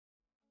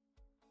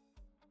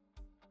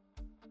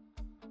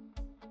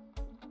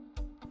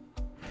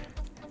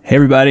Hey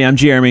everybody, I'm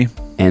Jeremy.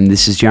 And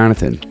this is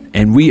Jonathan.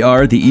 And we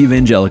are the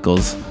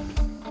Evangelicals.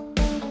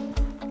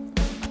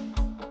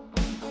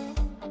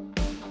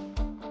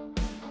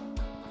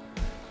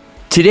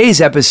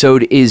 Today's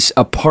episode is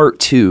a part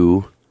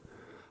 2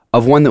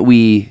 of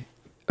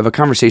a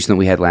conversation that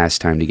we had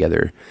last time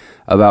together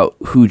about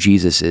who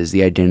Jesus is,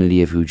 the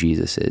identity of who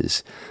Jesus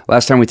is.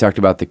 Last time we talked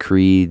about the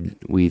creed.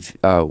 We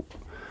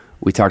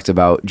talked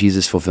about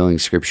Jesus fulfilling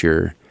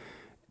Scripture.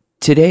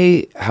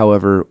 Today,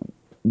 however,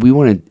 we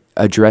want to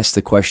address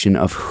the question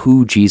of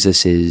who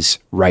Jesus is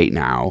right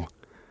now.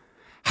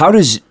 How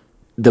does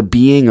the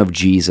being of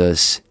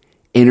Jesus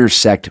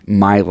intersect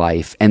my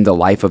life and the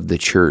life of the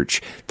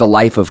church, the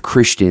life of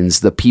Christians,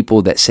 the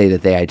people that say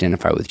that they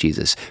identify with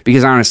Jesus?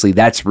 Because honestly,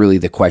 that's really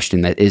the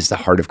question that is the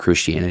heart of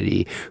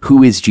Christianity.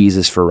 Who is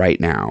Jesus for right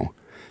now?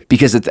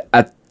 Because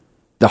at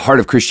the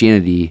heart of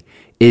Christianity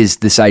is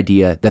this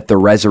idea that the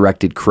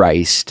resurrected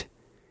Christ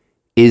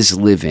is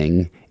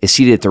living, is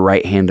seated at the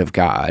right hand of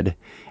God,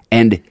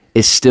 and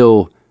is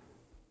still,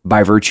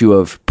 by virtue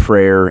of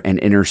prayer and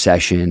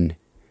intercession,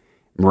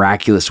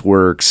 miraculous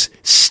works,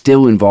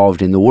 still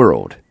involved in the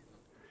world.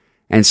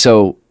 And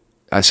so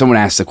someone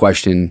asked the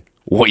question,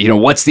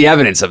 what's the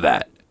evidence of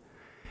that?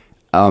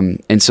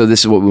 And so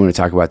this is what we want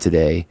to talk about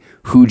today,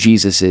 who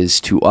Jesus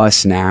is to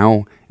us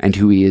now and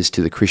who he is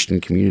to the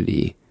Christian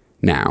community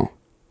now.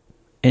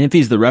 And if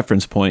he's the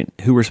reference point,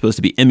 who we're supposed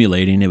to be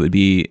emulating, it would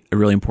be a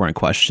really important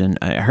question.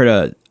 I heard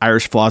an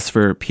Irish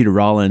philosopher, Peter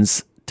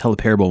Rollins, tell a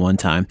parable one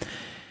time.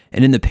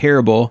 And in the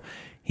parable,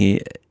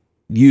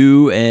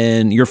 you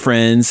and your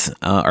friends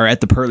are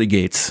at the pearly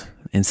gates,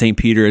 and St.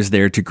 Peter is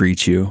there to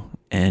greet you.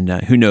 And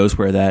who knows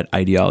where that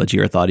ideology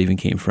or thought even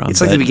came from. It's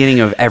like the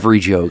beginning of every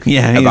joke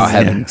about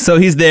heaven. Yeah. So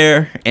he's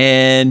there,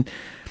 and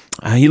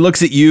he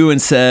looks at you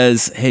and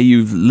says, hey,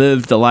 you've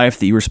lived the life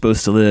that you were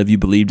supposed to live. You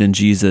believed in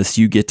Jesus.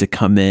 You get to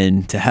come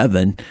in to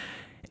heaven.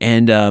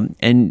 And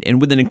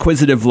with an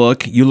inquisitive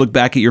look, you look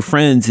back at your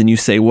friends and you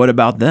say, what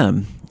about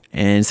them?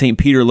 And St.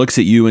 Peter looks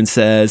at you and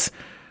says,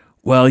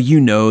 well,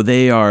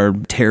 they are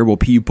terrible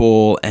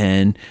people,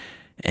 and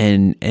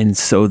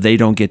so they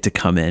don't get to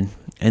come in.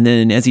 And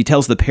then as he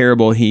tells the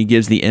parable, he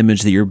gives the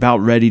image that you're about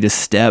ready to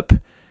step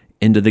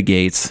into the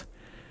gates.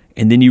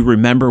 And then you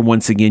remember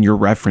once again your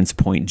reference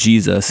point,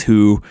 Jesus,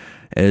 who,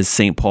 as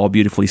St. Paul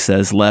beautifully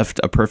says, left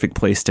a perfect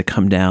place to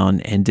come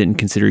down and didn't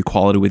consider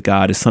equality with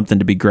God as something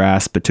to be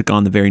grasped, but took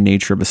on the very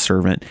nature of a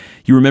servant.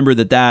 You remember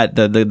that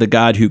the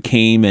God who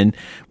came and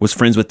was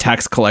friends with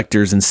tax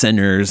collectors and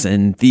sinners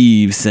and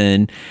thieves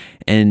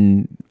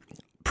and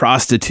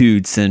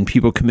prostitutes and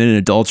people committing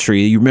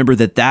adultery. You remember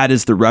that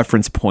is the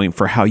reference point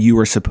for how you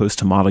are supposed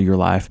to model your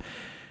life.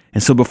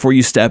 And so before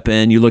you step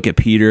in, you look at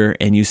Peter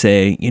and you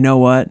say, you know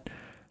what?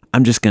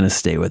 I'm just going to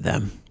stay with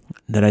them.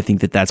 That I think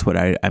that's what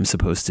I'm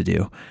supposed to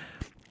do.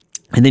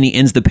 And then he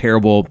ends the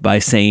parable by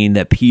saying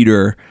that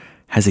Peter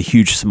has a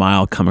huge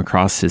smile come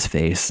across his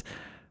face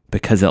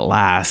because at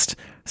last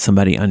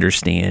somebody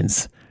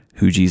understands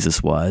who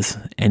Jesus was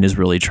and is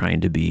really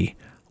trying to be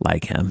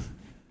like him.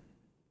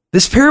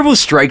 This parable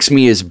strikes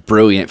me as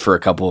brilliant for a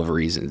couple of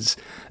reasons.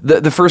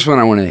 The first one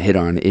I want to hit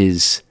on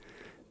is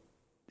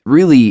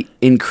really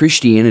in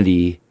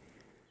Christianity,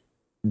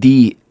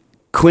 the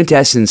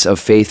quintessence of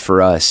faith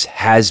for us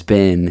has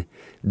been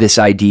this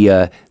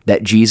idea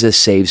that Jesus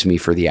saves me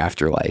for the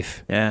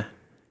afterlife. Yeah.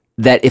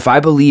 That if I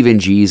believe in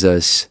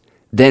Jesus,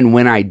 then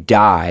when I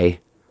die,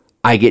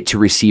 I get to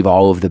receive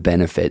all of the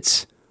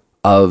benefits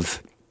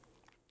of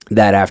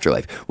that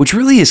afterlife, which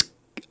really is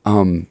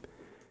not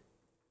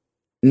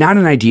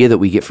an idea that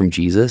we get from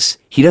Jesus.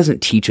 He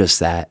doesn't teach us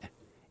that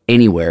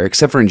anywhere,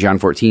 except for in John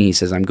 14, he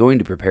says, I'm going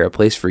to prepare a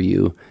place for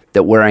you,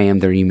 that where I am,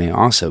 there you may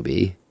also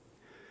be.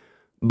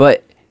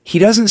 But he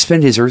doesn't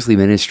spend his earthly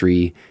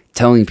ministry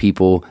telling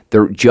people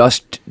the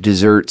just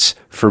desserts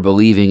for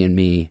believing in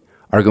me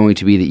are going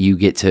to be that you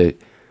get to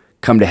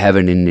come to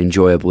heaven and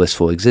enjoy a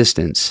blissful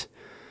existence.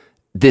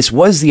 This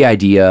was the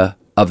idea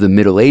of the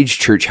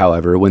middle-aged church,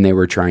 however, when they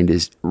were trying to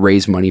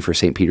raise money for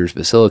St. Peter's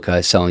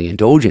Basilica, selling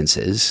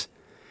indulgences.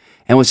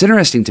 And what's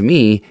interesting to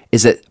me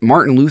is that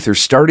Martin Luther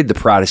started the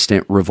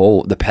Protestant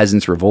revolt, the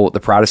Peasants' Revolt, the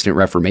Protestant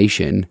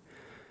Reformation,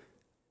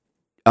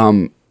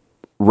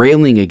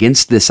 railing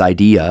against this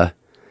idea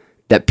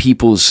that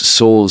people's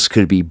souls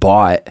could be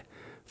bought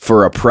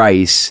for a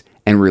price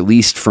and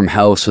released from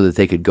hell so that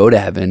they could go to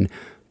heaven.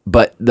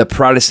 But the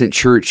Protestant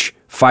church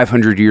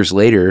 500 years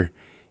later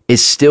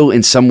is still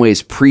in some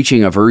ways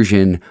preaching a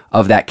version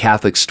of that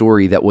Catholic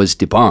story that was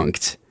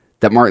debunked,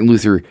 that Martin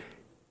Luther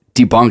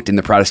debunked in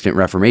the Protestant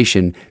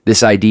Reformation,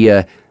 this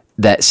idea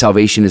that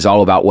salvation is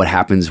all about what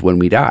happens when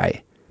we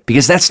die.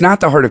 Because that's not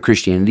the heart of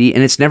Christianity,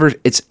 and it's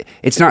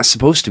not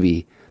supposed to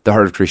be the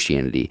heart of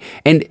Christianity.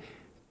 And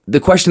the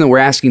question that we're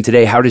asking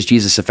today, how does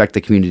Jesus affect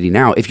the community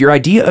now? If your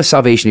idea of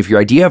salvation, if your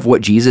idea of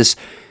what Jesus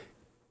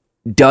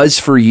does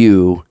for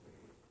you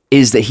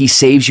is that he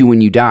saves you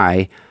when you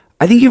die,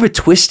 I think you have a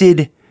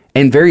twisted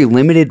and very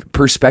limited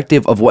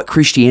perspective of what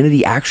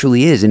Christianity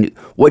actually is and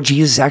what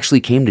Jesus actually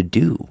came to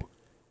do.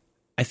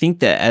 I think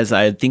that as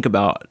I think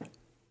about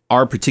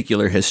our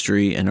particular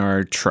history and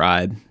our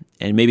tribe,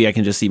 and maybe I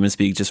can just even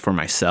speak just for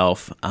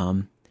myself.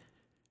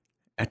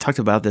 I talked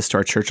about this to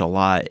our church a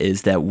lot,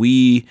 is that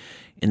we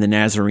in the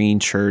Nazarene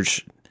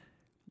church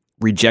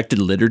rejected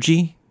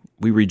liturgy.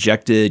 We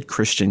rejected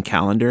Christian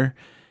calendar.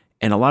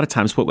 And a lot of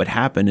times what would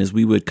happen is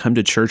we would come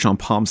to church on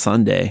Palm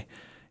Sunday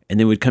and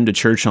then we'd come to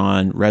church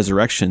on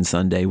Resurrection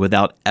Sunday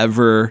without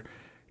ever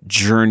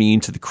journeying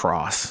to the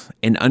cross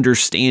and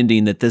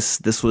understanding that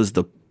this was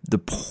the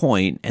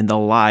point and the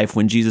life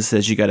when Jesus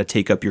says you got to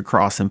take up your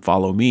cross and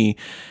follow me.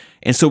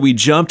 And so we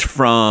jumped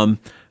from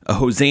a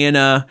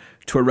Hosanna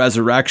to a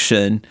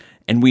resurrection,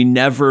 and we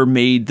never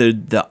made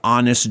the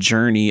honest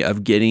journey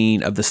of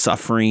the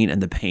suffering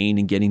and the pain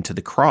and getting to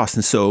the cross.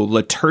 And so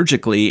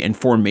liturgically and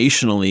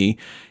formationally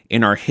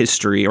in our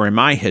history, or in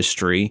my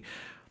history,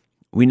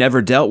 we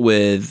never dealt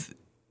with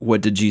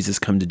what did Jesus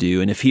come to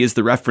do. And if he is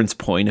the reference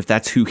point, if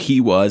that's who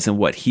he was and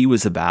what he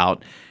was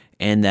about,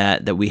 and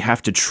that we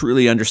have to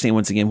truly understand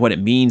once again what it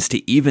means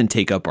to even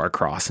take up our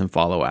cross and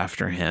follow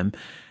after him,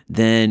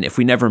 then if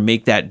we never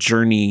make that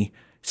journey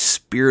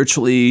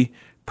spiritually,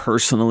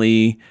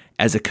 personally,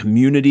 as a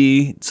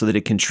community, so that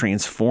it can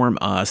transform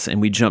us,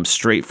 and we jump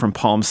straight from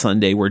Palm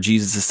Sunday, where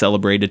Jesus is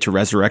celebrated, to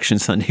Resurrection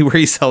Sunday, where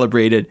he's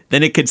celebrated,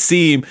 then it could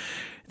seem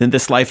that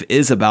this life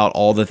is about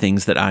all the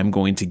things that I'm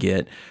going to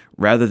get,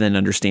 rather than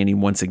understanding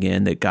once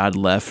again that God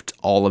left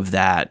all of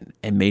that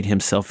and made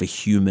himself a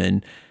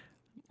human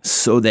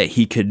so that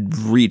he could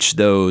reach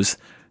those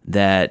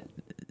that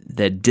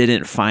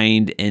didn't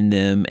find in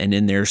them and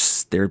in their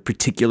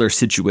particular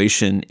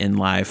situation in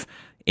life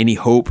any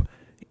hope,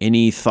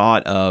 any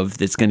thought of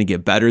that's going to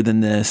get better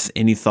than this,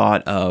 any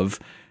thought of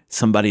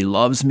somebody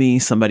loves me,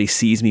 somebody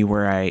sees me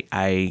where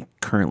I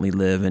currently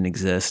live and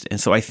exist. And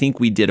so I think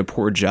we did a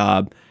poor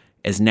job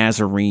as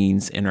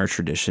Nazarenes in our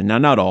tradition. Now,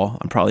 not all,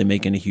 I'm probably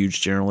making a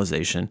huge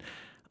generalization,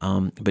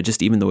 but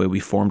just even the way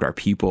we formed our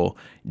people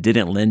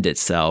didn't lend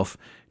itself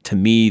to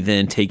me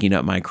then taking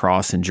up my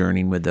cross and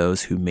journeying with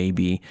those who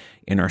maybe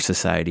in our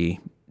society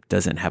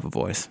doesn't have a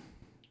voice.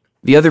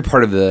 The other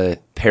part of the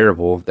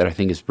parable that I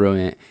think is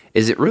brilliant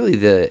is it really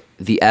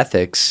the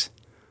ethics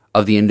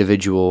of the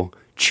individual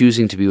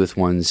choosing to be with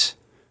one's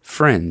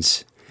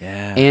friends.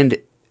 Yeah.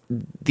 And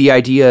the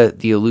idea,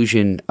 the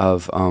illusion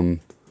of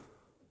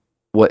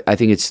what I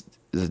think it's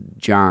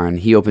John,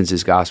 he opens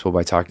his gospel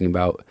by talking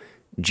about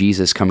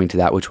Jesus coming to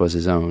that which was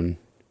his own.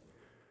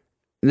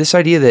 And this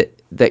idea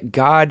that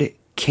God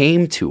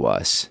came to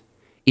us,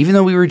 even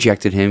though we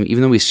rejected him,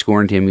 even though we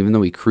scorned him, even though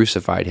we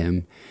crucified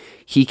him,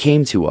 he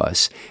came to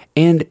us.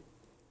 And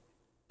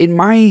in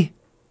my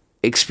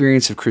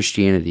experience of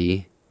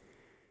Christianity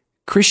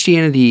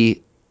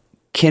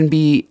can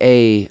be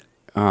a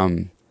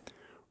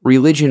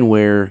religion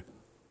where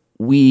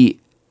we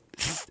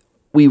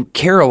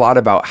care a lot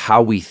about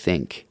how we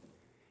think.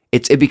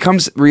 It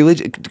becomes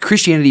religion.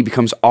 Christianity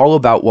becomes all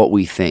about what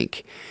we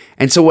think.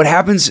 And so what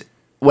happens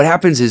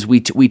is we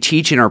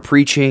teach in our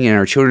preaching and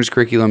our children's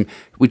curriculum,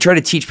 we try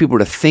to teach people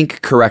to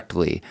think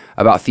correctly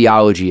about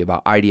theology,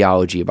 about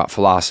ideology, about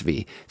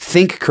philosophy.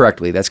 Think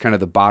correctly. That's kind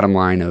of the bottom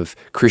line of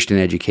Christian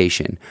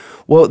education.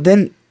 Well,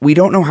 then we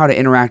don't know how to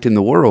interact in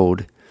the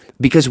world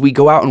because we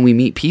go out and we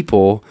meet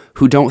people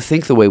who don't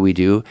think the way we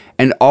do,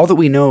 and all that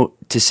we know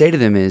to say to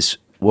them is,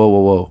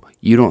 whoa,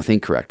 you don't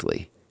think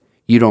correctly.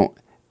 You don't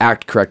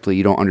act correctly.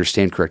 You don't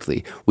understand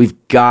correctly.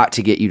 We've got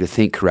to get you to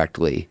think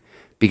correctly,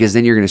 because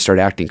then you're going to start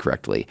acting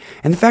correctly.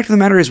 And the fact of the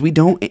matter is we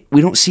don't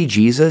see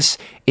Jesus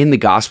in the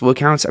gospel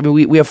accounts. I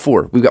mean, we have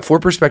four. We've got four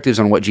perspectives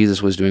on what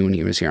Jesus was doing when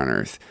he was here on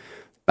earth,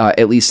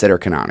 at least that are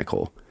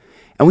canonical.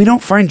 And we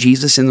don't find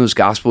Jesus in those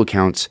gospel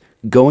accounts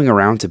going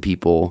around to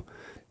people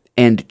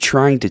and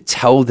trying to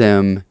tell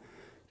them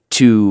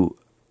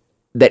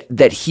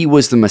that he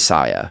was the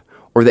Messiah,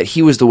 or that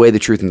he was the way, the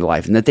truth, and the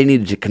life, and that they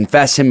needed to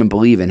confess him and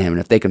believe in him. And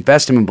if they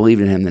confessed him and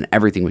believed in him, then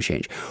everything would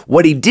change.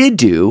 What he did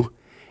do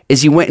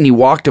is he went and he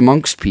walked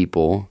amongst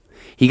people.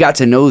 He got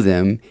to know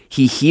them.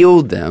 He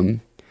healed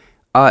them.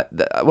 What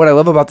I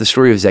love about the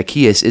story of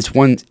Zacchaeus, it's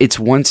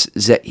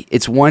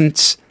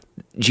once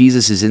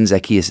Jesus is in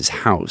Zacchaeus'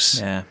 house,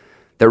 that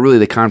really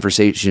the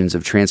conversations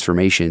of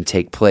transformation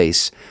take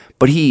place.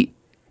 But they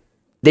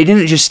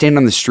didn't just stand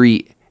on the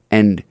street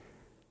and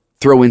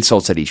throw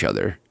insults at each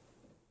other.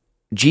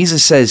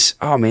 Jesus says,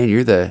 "Oh man,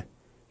 you're the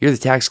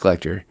tax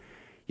collector.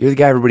 You're the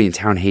guy everybody in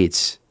town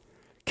hates.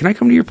 Can I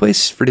come to your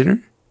place for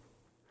dinner?"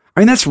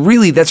 I mean,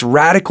 that's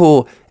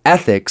radical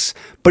ethics,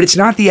 but it's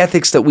not the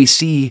ethics that we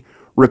see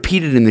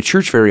repeated in the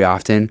church very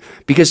often,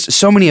 because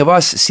so many of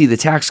us see the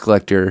tax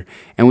collector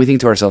and we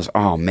think to ourselves,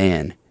 oh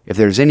man, if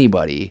there's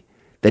anybody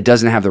that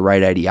doesn't have the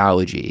right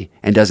ideology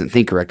and doesn't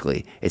think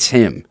correctly, it's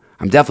him.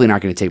 I'm definitely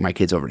not going to take my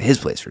kids over to his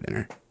place for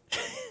dinner.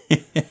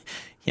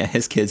 Yeah,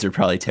 his kids are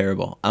probably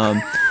terrible.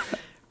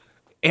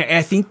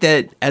 I think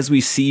that as we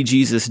see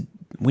Jesus,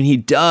 when he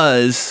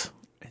does,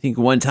 I think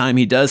one time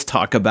he does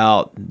talk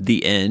about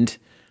the end.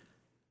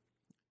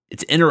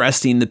 It's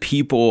interesting, the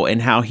people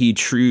and how he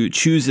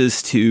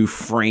chooses to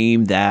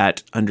frame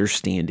that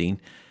understanding.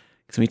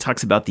 Because when he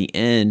talks about the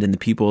end and the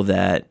people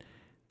that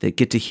that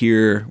get to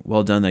hear,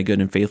 "Well done, thy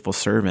good and faithful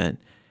servant,"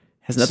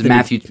 has This is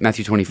nothing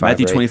Matthew 25,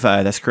 Matthew right?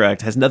 25, that's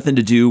correct. Has nothing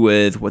to do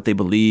with what they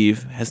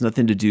believe, has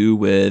nothing to do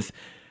with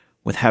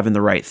having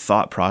the right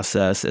thought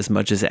process as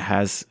much as it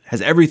has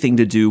everything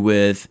to do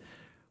with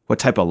what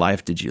type of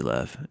life did you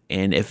live.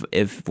 And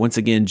if once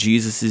again,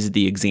 Jesus is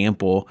the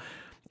example,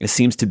 it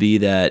seems to be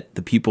that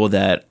the people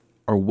that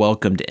are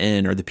welcomed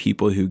in are the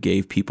people who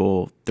gave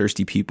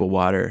thirsty people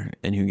water,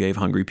 and who gave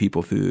hungry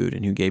people food,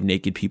 and who gave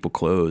naked people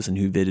clothes, and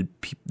who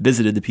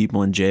visited the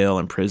people in jail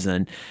and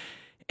prison.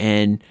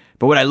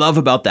 But what I love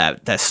about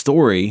that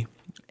story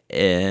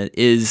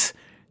is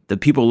the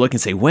people look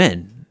and say,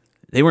 when?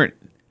 They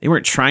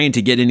weren't trying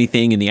to get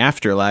anything in the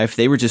afterlife.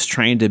 They were just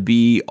trying to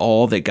be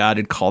all that God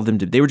had called them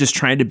to. They were just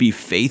trying to be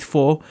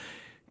faithful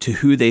to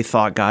who they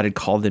thought God had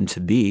called them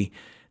to be.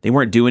 They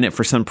weren't doing it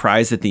for some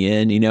prize at the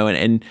end,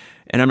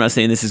 and I'm not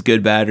saying this is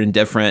good, bad, or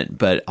indifferent,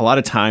 but a lot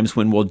of times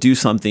when we'll do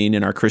something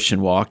in our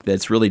Christian walk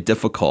that's really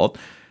difficult,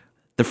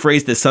 the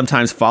phrase that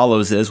sometimes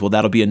follows is, well,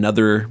 that'll be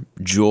another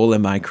jewel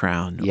in my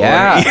crown.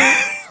 Yeah.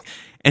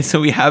 And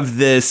so we have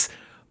this,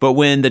 but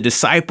when the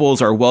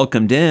disciples are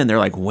welcomed in, they're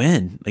like,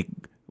 when? Like,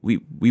 we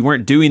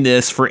weren't doing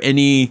this for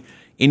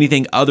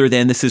anything other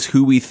than this is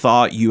who we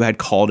thought you had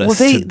called us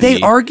to be. They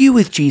argue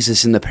with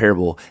Jesus in the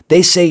parable.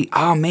 They say,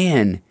 "Oh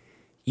man,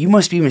 you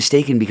must be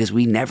mistaken because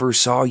we never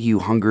saw you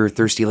hunger or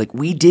thirsty. Like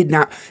we did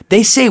not."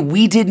 They say,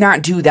 "We did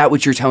not do that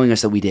which you're telling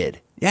us that we did."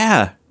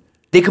 Yeah.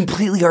 They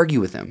completely argue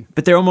with him.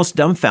 But they're almost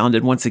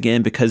dumbfounded once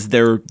again because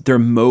their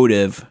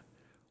motive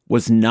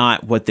was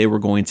not what they were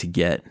going to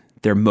get.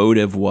 Their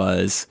motive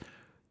was,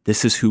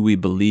 this is who we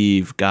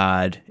believe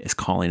God is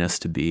calling us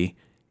to be.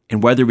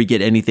 And whether we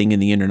get anything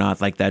in the end or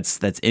not, like that's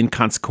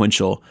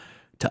inconsequential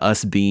to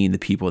us being the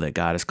people that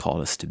God has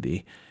called us to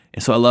be.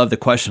 And so I love the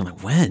question,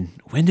 like, when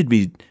did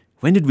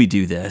we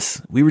do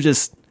this? We were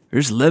just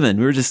living.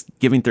 We were just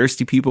giving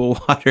thirsty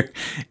people water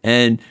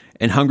and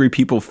hungry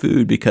people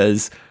food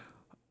because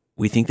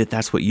we think that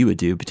that's what you would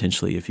do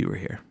potentially if you were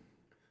here.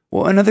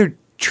 Well, another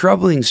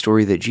troubling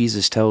story that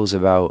Jesus tells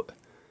about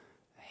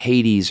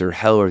Hades or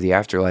hell or the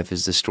afterlife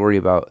is the story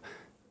about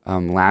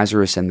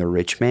Lazarus and the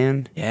rich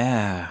man.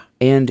 Yeah.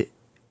 And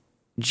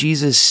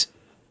Jesus,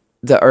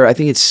 I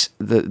think it's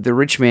the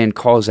rich man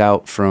calls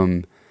out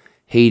from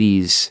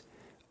Hades,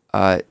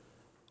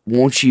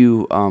 won't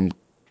you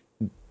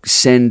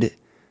send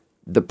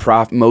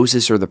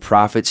Moses or the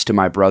prophets to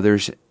my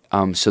brothers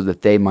so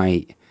that they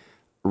might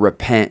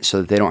repent,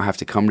 so that they don't have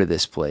to come to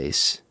this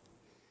place?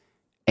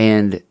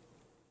 And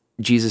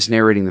Jesus,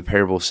 narrating the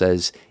parable,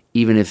 says,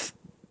 even if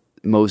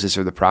Moses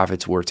or the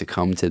prophets were to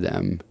come to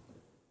them,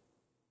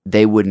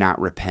 they would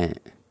not repent.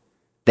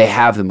 They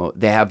have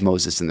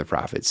Moses and the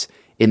prophets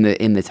in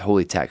the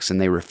holy text, and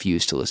they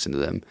refuse to listen to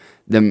them.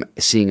 Them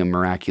seeing a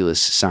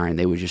miraculous sign,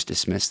 they would just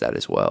dismiss that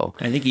as well.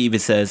 I think he even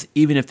says,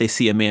 even if they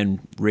see a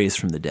man raised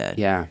from the dead.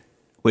 Yeah.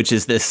 Which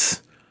is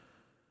this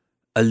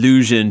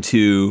allusion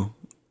to,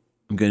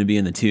 I'm going to be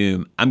in the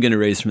tomb, I'm going to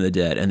raise from the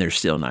dead, and they're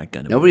still not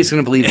going to. Nobody's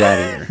going to believe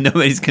that either.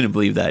 Nobody's going to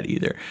believe that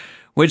either.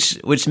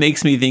 Which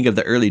makes me think of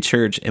the early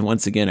church. And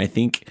once again, I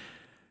think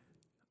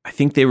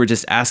they were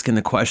just asking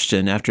the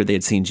question after they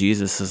had seen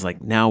Jesus, is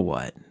like, now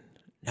what?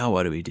 Now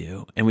what do we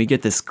do? And we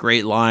get this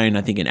great line,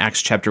 I think in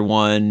Acts chapter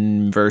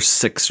 1, verse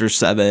 6 or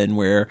 7,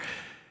 where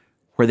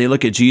they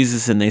look at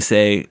Jesus and they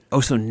say,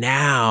 oh, so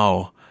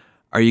now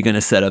are you going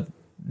to set up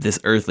this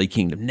earthly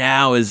kingdom?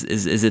 Now is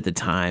it the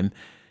time?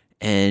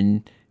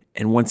 And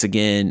once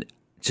again,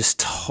 just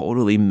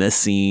totally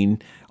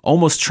missing,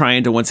 almost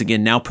trying to once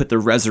again now put the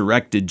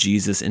resurrected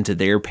Jesus into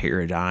their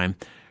paradigm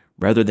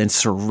rather than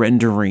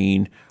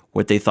surrendering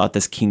what they thought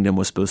this kingdom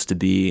was supposed to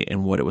be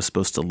and what it was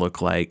supposed to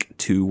look like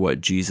to what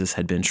Jesus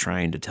had been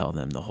trying to tell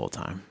them the whole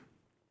time.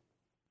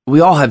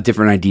 We all have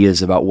different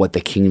ideas about what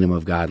the kingdom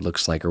of God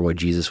looks like, or what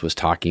Jesus was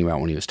talking about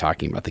when he was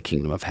talking about the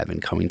kingdom of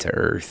heaven coming to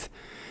earth.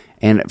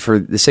 And for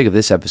the sake of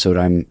this episode,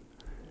 I'm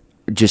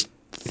just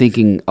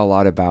thinking a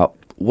lot about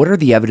what are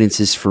the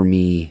evidences for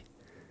me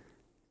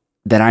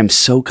that I'm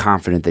so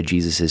confident that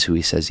Jesus is who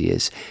he says he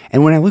is.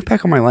 And when I look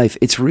back on my life,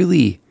 it's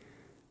really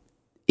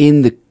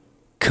in the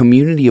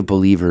community of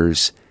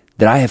believers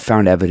that I have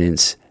found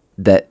evidence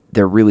that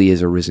there really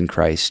is a risen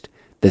Christ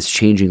that's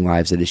changing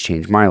lives, that has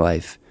changed my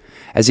life.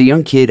 As a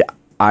young kid,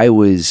 I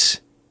was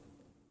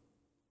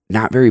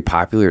not very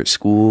popular at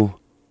school.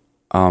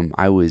 There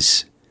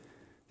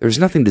was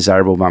nothing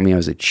desirable about me. I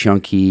was a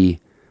chunky,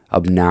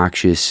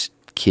 obnoxious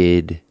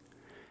kid.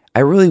 I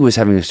really was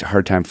having a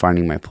hard time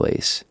finding my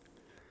place.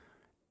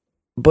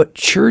 But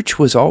church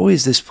was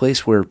always this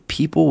place where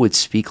people would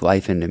speak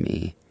life into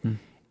me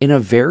in a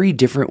very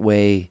different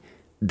way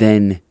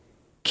than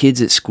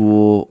kids at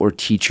school or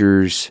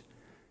teachers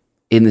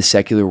in the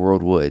secular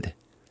world would.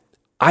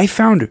 I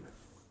found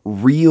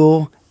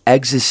real,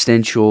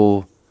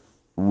 existential,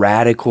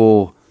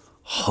 radical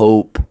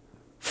hope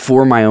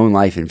for my own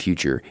life and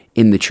future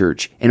in the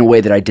church in a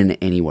way that I didn't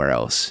anywhere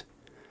else.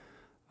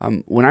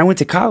 When I went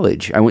to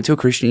college, I went to a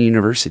Christian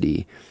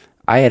university.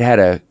 I had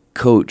a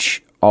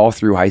coach all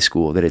through high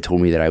school that had told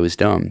me that I was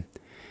dumb.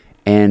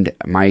 And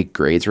my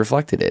grades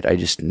reflected it. I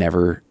just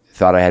never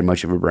thought I had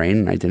much of a brain,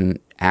 and I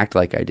didn't act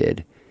like I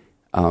did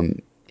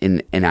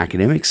in an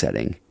academic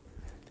setting.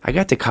 I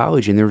got to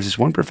college, and there was this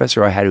one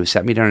professor I had who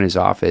sat me down in his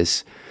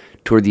office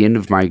toward the end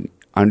of my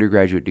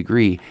undergraduate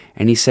degree,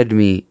 and he said to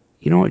me,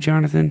 "You know what,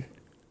 Jonathan?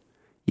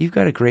 You've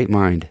got a great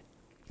mind."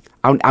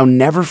 I'll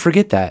never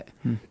forget that,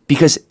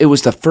 because it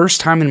was the first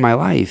time in my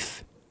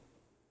life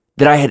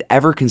that I had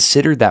ever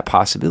considered that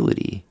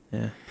possibility.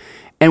 Yeah.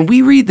 And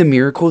we read the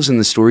miracles and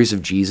the stories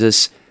of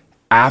Jesus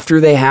after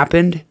they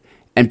happened,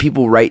 and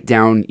people write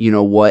down,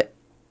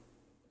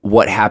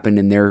 what happened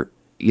in their,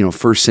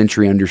 first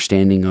century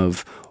understanding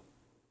of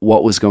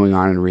what was going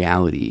on in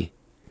reality.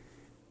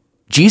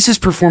 Jesus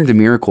performed a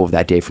miracle of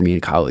that day for me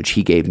in college.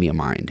 He gave me a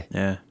mind.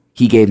 Yeah.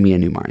 He gave me a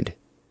new mind.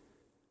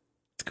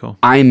 It's cool.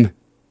 I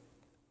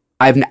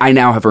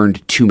now have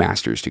earned 2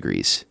 master's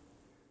degrees,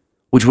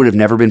 which would have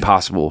never been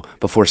possible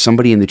before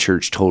somebody in the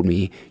church told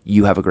me,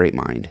 "You have a great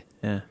mind."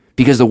 Yeah.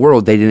 Because the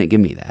world, they didn't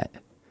give me that.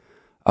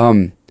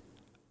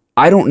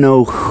 I don't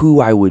know who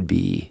I would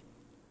be.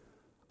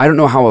 I don't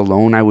know how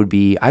alone I would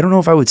be. I don't know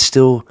if I would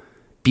still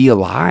be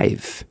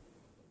alive.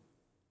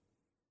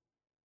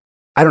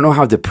 I don't know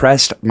how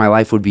depressed my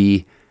life would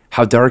be,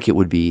 how dark it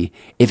would be,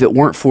 if it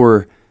weren't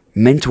for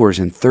mentors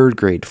in 3rd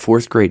grade,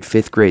 4th grade,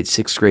 5th grade,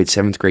 6th grade,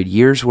 7th grade,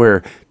 years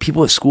where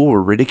people at school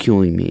were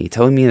ridiculing me,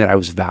 telling me that I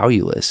was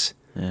valueless.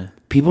 Yeah.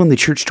 People in the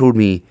church told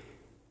me,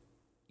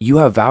 "You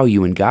have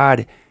value and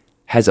God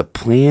has a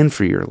plan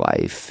for your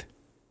life.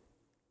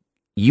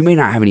 You may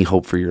not have any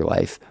hope for your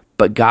life,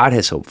 but God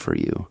has hope for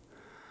you."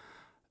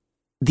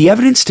 The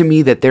evidence to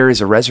me that there is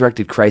a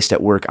resurrected Christ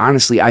at work,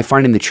 honestly, I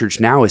find in the church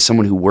now as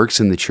someone who works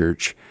in the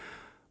church.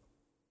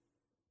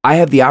 I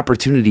have the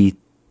opportunity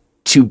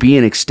to be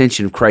an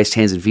extension of Christ's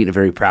hands and feet in a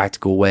very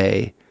practical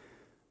way,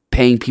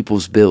 paying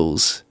people's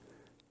bills,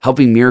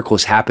 helping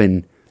miracles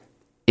happen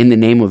in the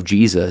name of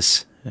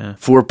Jesus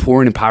for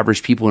poor and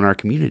impoverished people in our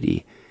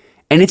community.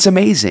 And it's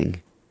amazing.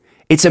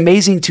 It's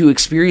amazing to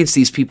experience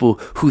these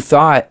people who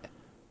thought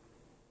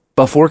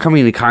before coming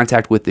into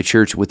contact with the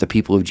church, with the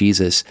people of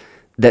Jesus,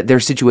 that their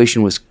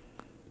situation was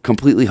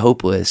completely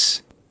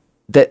hopeless,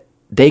 that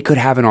they could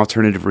have an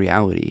alternative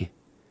reality.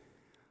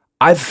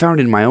 I've found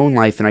in my own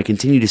life, and I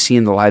continue to see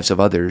in the lives of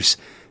others,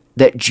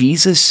 that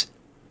Jesus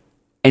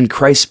and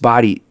Christ's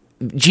body,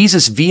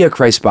 Jesus via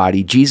Christ's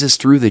body, Jesus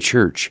through the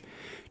church,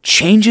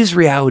 changes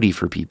reality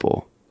for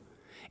people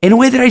in a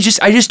way that I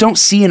just don't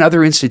see in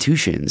other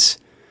institutions.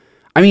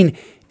 I mean,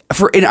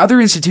 in other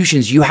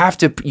institutions, you have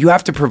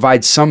to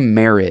provide some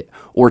merit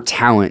or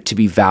talent to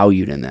be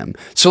valued in them.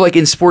 So like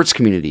in sports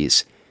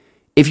communities,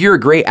 if you're a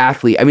great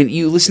athlete, I mean,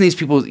 you listen to these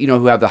people,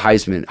 who have the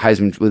Heisman,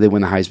 they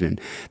win the Heisman.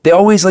 They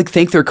always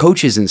thank their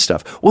coaches and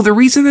stuff. Well, the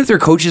reason that their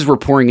coaches were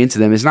pouring into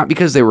them is not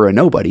because they were a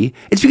nobody.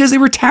 It's because they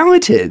were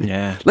talented.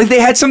 Yeah.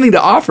 They had something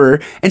to offer,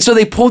 and so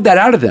they pulled that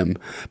out of them.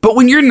 But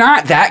when you're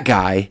not that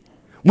guy,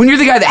 when you're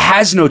the guy that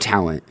has no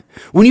talent,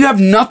 when you have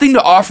nothing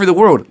to offer the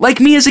world, like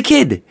me as a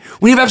kid,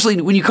 when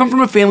you come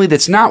from a family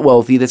that's not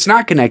wealthy, that's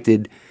not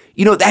connected,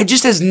 that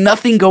just has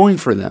nothing going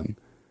for them.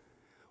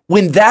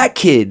 When that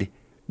kid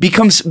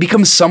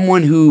becomes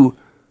someone who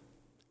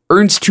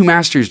earns 2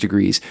 master's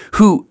degrees,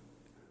 who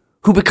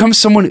becomes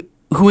someone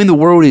who in the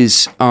world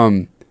is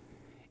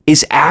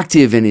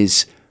active and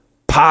is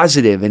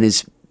positive and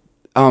is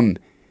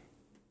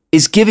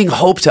giving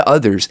hope to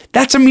others,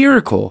 that's a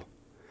miracle.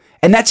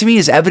 And that to me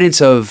is evidence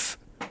of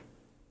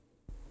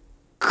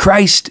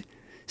Christ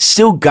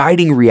still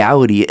guiding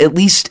reality, at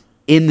least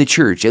in the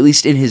church, at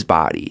least in his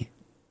body.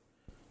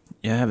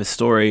 Yeah, I have a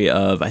story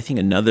of, I think,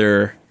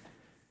 another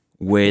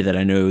way that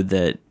I know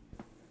that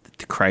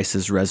Christ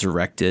is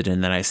resurrected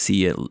and that I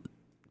see it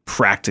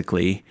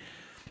practically.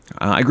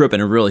 I grew up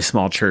in a really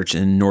small church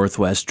in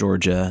Northwest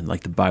Georgia,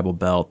 like the Bible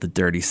Belt, the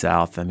dirty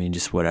South. I mean,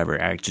 just whatever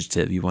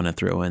adjective you want to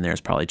throw in there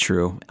is probably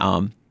true.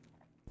 old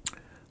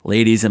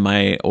ladies in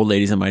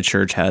my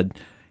church had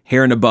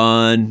hair in a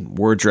bun,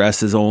 wore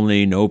dresses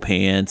only, no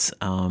pants,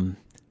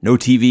 no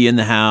TV in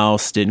the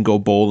house, didn't go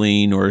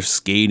bowling or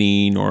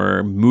skating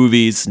or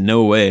movies,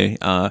 no way.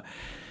 And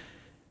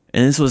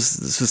this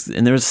was,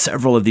 and there was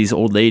several of these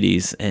old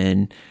ladies,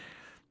 and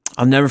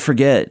I'll never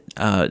forget.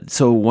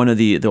 So one of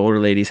the older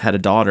ladies had a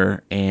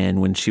daughter,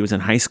 and when she was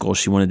in high school,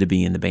 she wanted to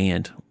be in the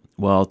band.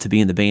 Well, to be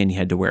in the band, you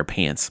had to wear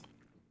pants,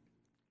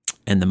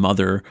 and the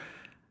mother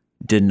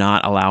did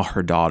not allow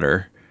her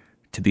daughter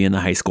to be in the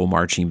high school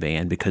marching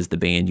band because the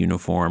band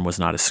uniform was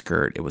not a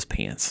skirt, it was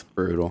pants.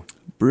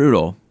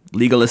 Brutal,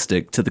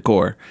 legalistic to the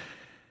core.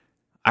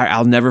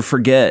 I'll never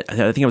forget, I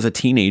think I was a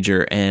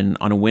teenager, and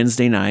on a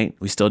Wednesday night,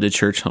 we still did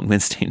church on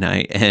Wednesday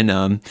night,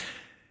 and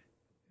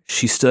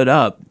she stood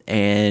up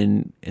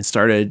and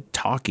started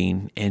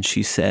talking, and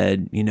she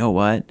said, "You know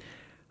what?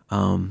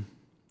 The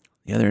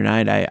other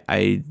night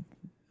I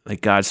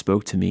like God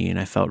spoke to me and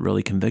I felt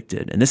really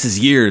convicted." And this is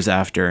years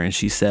after, and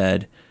she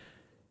said,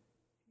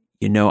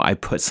 "I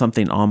put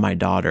something on my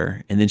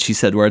daughter." And then she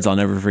said words I'll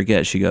never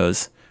forget. She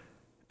goes,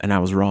 "And I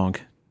was wrong.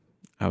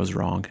 I was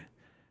wrong."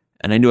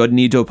 And I knew I'd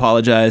need to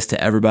apologize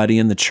to everybody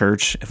in the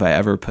church if I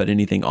ever put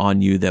anything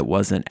on you that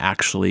wasn't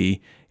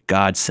actually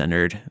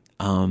God-centered.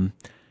 And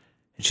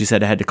she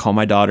said I had to call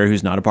my daughter,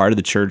 who's not a part of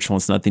the church,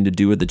 wants nothing to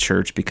do with the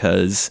church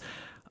because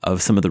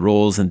of some of the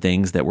rules and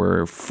things that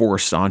were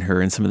forced on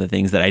her and some of the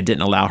things that I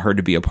didn't allow her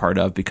to be a part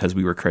of because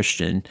we were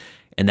Christian.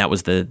 And that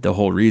was the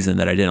whole reason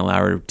that I didn't allow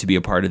her to be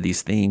a part of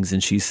these things.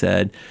 And she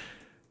said,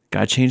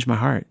 God changed my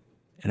heart.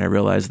 And I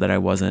realized that I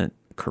wasn't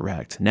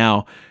correct.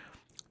 Now,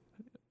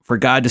 for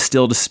God to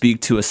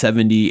speak to a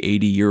 70,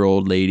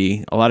 80-year-old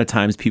lady, a lot of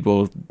times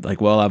people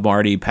like, well, I've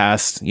already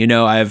passed,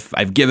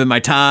 I've given my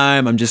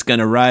time. I'm just going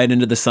to ride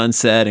into the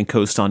sunset and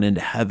coast on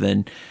into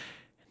heaven.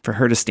 For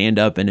her to stand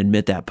up and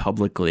admit that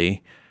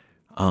publicly,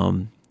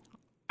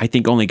 I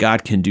think only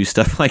God can do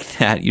stuff like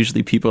that.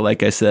 Usually people,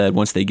 like I said,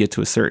 once they get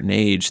to a certain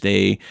age,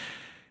 they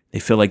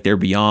feel like they're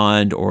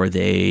beyond, or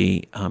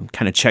they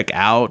kind of check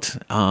out.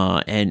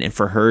 And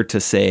for her to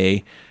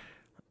say,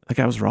 like,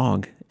 I was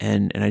wrong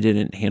and I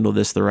didn't handle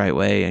this the right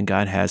way, and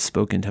God has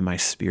spoken to my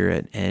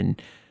spirit and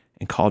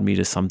called me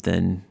to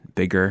something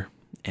bigger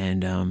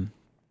and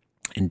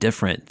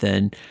different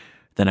than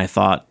I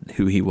thought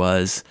who he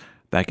was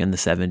back in the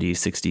 70s,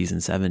 60s, and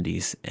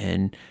 70s.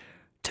 And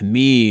to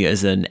me,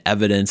 as an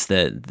evidence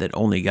that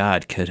only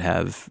God could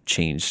have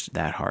changed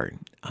that heart.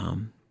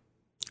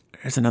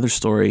 There's another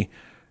story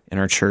in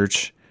our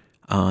church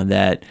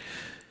that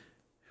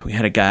we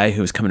had a guy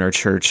who was coming to our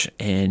church,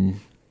 and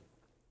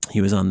he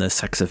was on the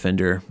sex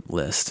offender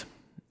list.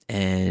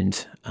 And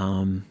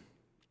so,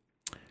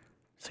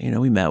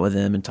 we met with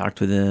him and talked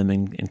with him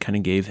and kind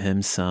of gave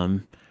him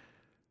some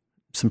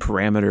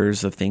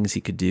parameters of things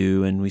he could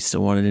do, and we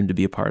still wanted him to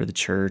be a part of the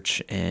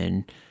church.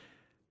 And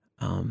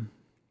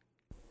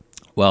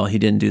well, he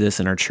didn't do this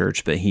in our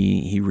church, but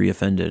he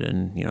reoffended,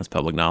 and it's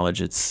public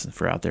knowledge. It's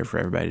out there for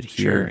everybody to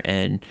hear. Sure.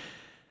 And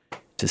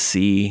to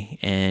see,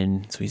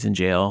 and so he's in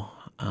jail.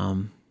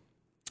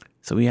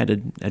 So we had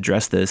to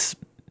address this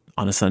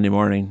on a Sunday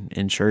morning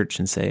in church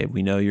and say,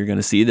 we know you're going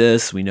to see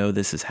this. We know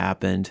this has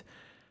happened.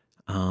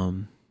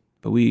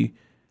 But we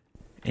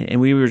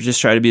were just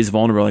trying to be as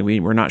vulnerable. Like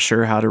we're not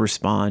sure how to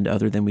respond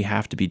other than we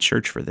have to be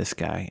church for this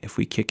guy. If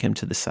we kick him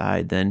to the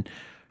side, then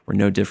we're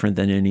no different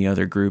than any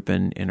other group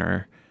in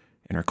our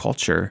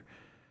culture.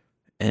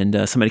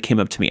 And somebody came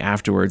up to me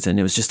afterwards, and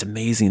it was just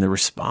amazing, the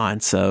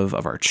response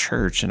of our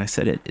church. And I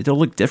said, it'll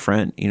look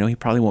different. He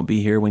probably won't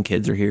be here when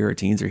kids are here or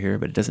teens are here,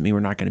 but it doesn't mean we're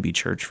not going to be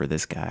church for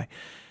this guy.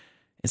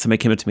 And somebody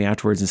came up to me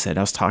afterwards and said,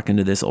 I was talking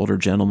to this older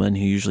gentleman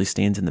who usually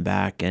stands in the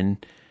back,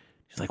 and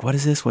he's like, what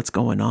is this? What's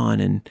going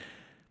on? And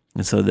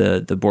so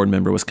the board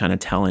member was kind of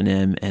telling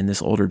him, and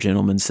this older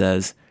gentleman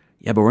says,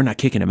 yeah, but we're not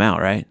kicking him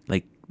out, right?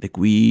 Like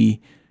we've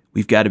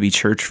got to be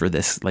church for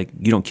this. Like,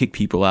 you don't kick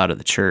people out of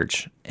the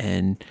church.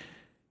 And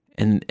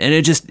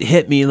it just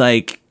hit me,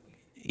 like,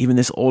 even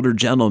this older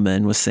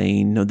gentleman was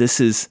saying, no, this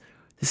is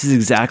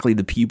exactly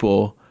the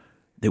people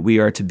that we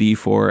are to be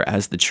for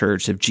as the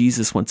church. If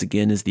Jesus, once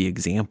again, is the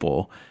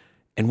example,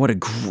 and what a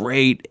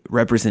great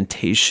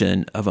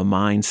representation of a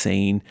mind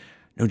saying,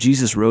 no,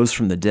 Jesus rose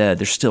from the dead.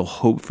 There's still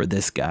hope for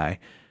this guy.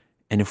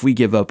 And if we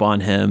give up on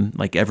him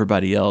like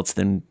everybody else,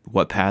 then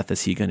what path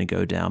is he going to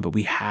go down? But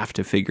we have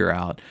to figure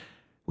out,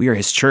 we are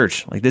his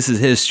church. Like, this is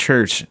his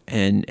church,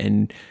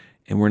 and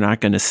we're not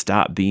going to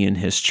stop being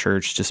his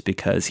church just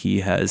because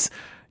he has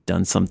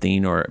done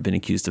something or been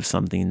accused of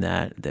something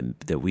that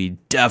we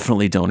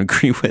definitely don't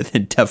agree with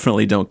and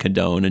definitely don't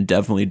condone and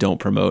definitely don't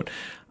promote.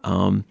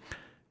 And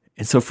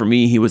so for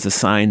me, he was a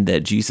sign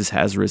that Jesus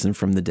has risen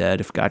from the dead.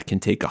 If God can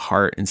take a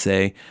heart and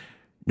say,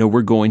 no,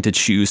 we're going to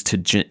choose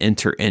to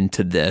enter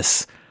into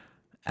this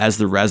as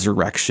the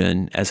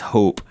resurrection, as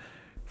hope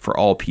for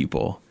all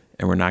people,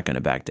 and we're not going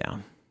to back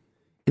down.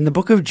 In the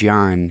book of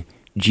John,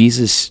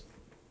 Jesus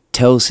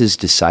tells his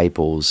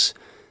disciples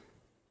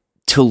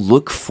to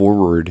look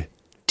forward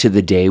to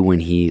the day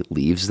when he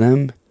leaves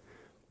them,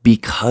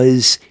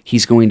 because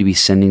he's going to be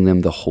sending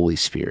them the Holy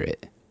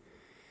Spirit.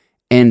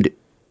 And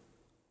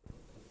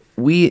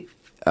we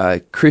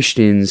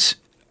Christians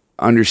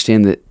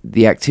understand that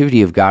the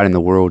activity of God in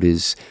the world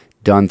is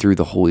done through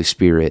the Holy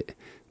Spirit,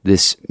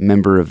 this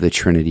member of the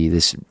Trinity,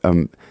 this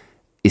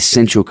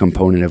essential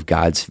component of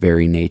God's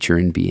very nature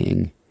and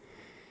being.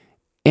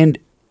 And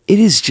it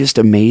is just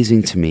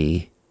amazing to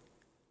me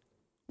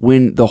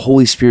when the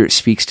Holy Spirit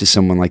speaks to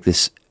someone like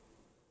this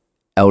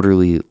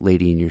elderly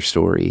lady in your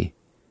story,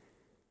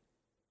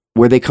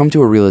 where they come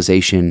to a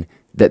realization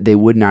that they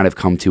would not have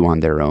come to on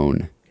their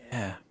own.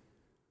 Yeah.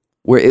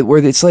 Where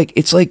it's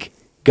like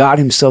God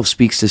himself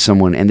speaks to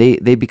someone, and they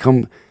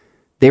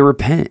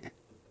repent.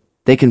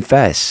 They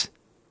confess.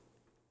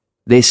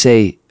 They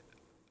say,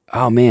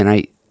 oh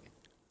man,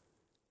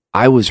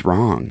 I was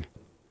wrong.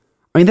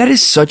 I mean, that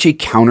is such a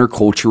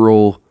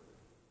countercultural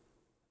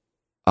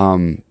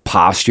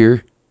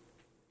posture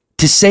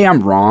to say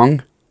I'm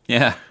wrong.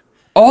 Yeah.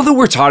 All that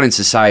we're taught in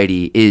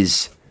society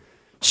is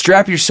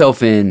strap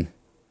yourself in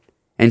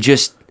and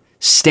just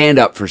stand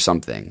up for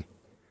something.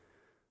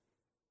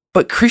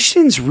 But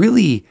Christians,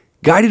 really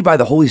guided by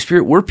the Holy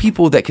Spirit, we're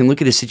people that can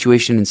look at a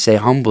situation and say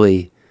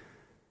humbly,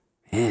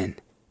 man,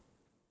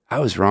 I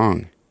was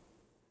wrong.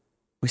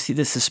 We see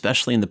this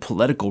especially in the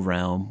political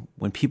realm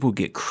when people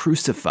get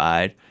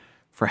crucified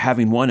for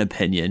having one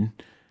opinion.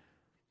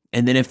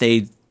 And then if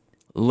they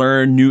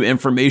learn new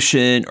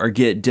information or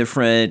get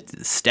different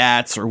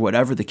stats or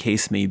whatever the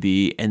case may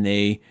be, and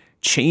they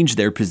change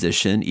their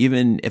position,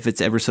 even if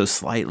it's ever so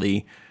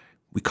slightly,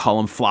 we call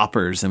them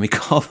floppers and we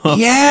call them.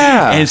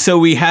 Yeah. And so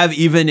we have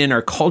even in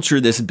our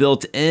culture this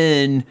built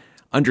in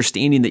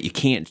understanding that you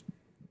can't,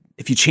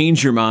 if you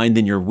change your mind,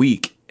 then you're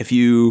weak. If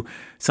you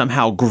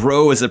somehow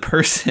grow as a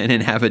person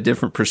and have a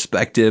different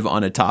perspective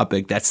on a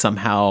topic, that's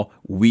somehow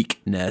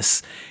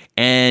weakness.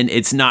 And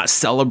it's not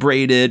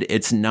celebrated.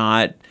 It's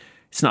not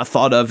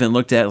thought of and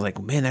looked at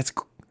like, man,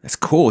 that's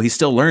cool. He's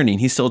still learning.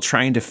 He's still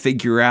trying to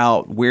figure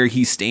out where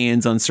he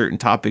stands on certain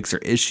topics or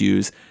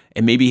issues.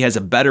 And maybe he has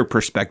a better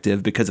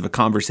perspective because of a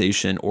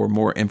conversation or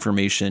more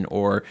information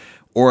or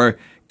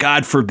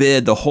God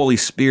forbid the Holy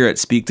Spirit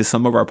speak to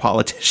some of our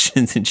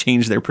politicians and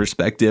change their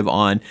perspective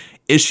on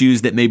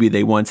issues that maybe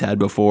they once had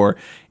before.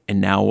 And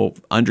now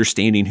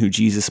understanding who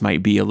Jesus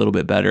might be a little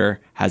bit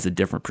better has a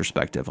different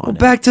perspective on it.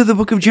 Back to the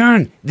book of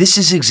John. This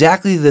is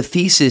exactly the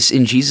thesis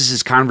in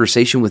Jesus'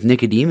 conversation with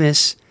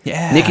Nicodemus.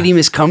 Yeah.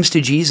 Nicodemus comes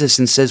to Jesus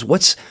and says,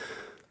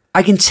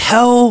 I can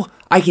tell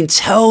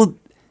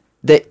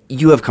that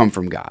you have come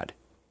from God.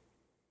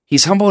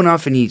 He's humble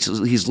enough and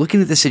he's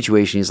looking at the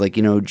situation. He's like,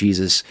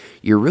 Jesus,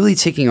 you're really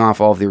ticking off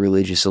all of the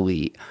religious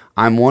elite.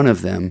 I'm one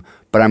of them,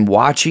 but I'm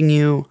watching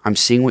you. I'm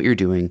seeing what you're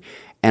doing.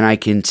 And I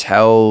can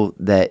tell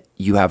that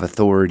you have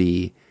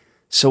authority.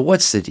 So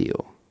what's the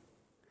deal?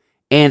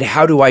 And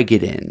how do I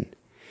get in?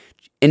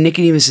 And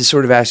Nicodemus is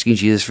sort of asking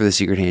Jesus for the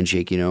secret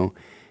handshake, And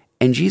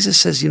Jesus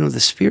says, the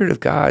Spirit of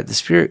God, the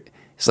Spirit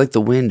is like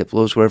the wind that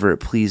blows wherever it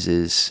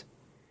pleases.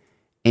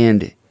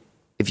 And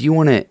if you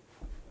want to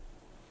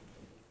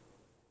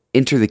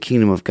enter the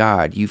kingdom of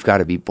God, you've got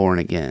to be born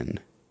again.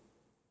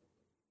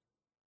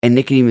 And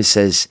Nicodemus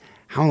says,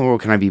 how in the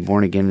world can I be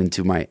born again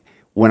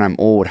when I'm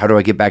old? How do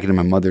I get back into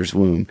my mother's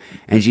womb?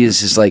 And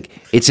Jesus is like,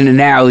 it's an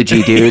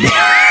analogy, dude.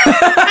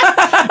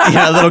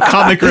 Yeah, a little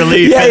comic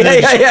relief.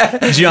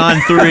 Yeah. John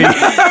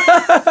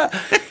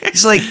 3.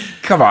 He's like,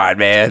 come on,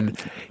 man.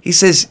 He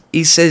says,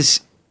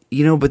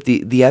 but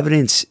the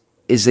evidence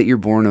is that you're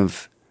born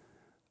of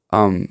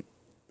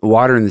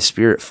water and the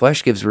Spirit.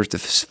 Flesh gives birth to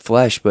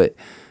flesh, but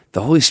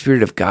the Holy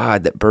Spirit of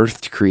God that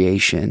birthed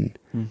creation,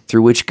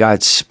 through which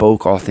God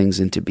spoke all things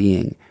into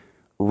being,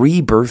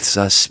 rebirths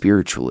us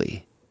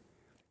spiritually.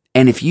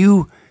 And if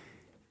you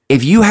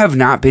have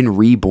not been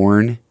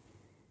reborn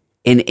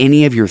in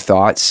any of your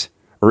thoughts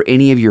or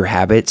any of your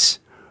habits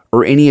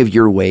or any of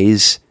your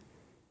ways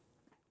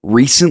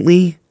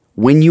recently,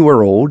 when you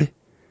are old,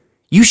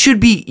 you should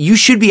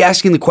be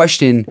asking the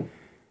question,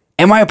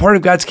 am I a part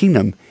of God's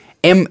kingdom?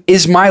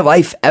 Is my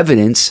life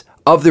evidence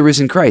of the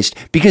risen Christ?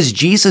 Because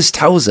Jesus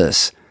tells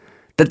us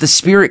that the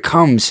Spirit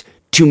comes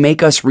to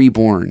make us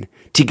reborn,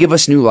 to give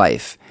us new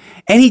life.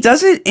 And he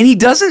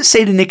doesn't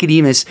say to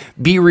Nicodemus,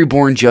 be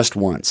reborn just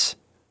once.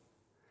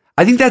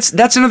 I think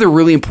that's another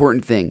really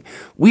important thing.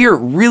 We are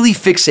really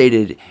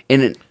fixated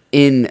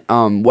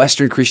in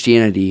Western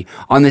Christianity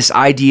on this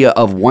idea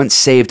of once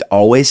saved,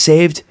 always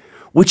saved,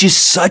 which is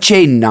such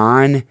a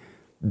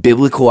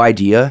non-biblical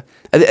idea.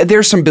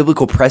 There's some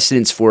biblical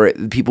precedents for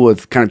it. People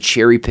have kind of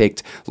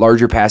cherry-picked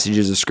larger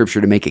passages of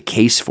Scripture to make a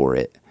case for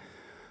it.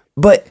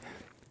 But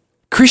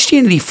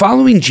Christianity,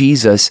 following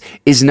Jesus,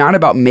 is not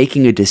about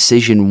making a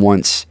decision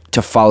once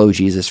to follow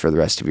Jesus for the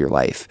rest of your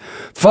life.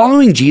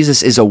 Following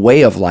Jesus is a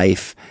way of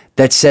life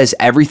that says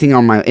everything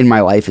in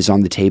my life is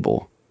on the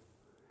table,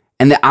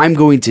 and that I'm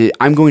going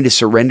to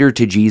surrender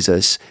to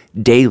Jesus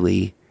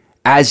daily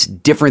as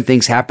different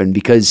things happen,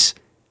 because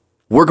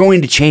we're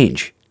going to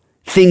change.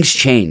 Things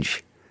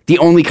change. The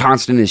only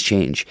constant is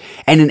change.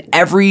 And in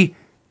every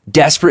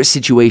desperate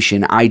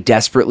situation, I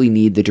desperately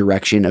need the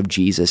direction of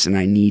Jesus, and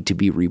I need to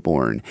be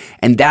reborn.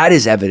 And that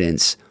is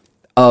evidence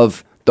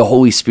of the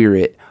Holy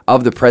Spirit,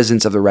 of the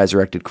presence of the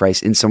resurrected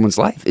Christ in someone's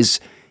life, is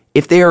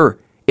if they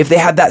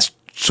have that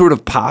sort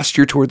of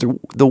posture toward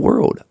the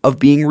world of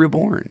being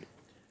reborn.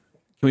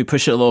 Can we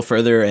push it a little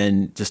further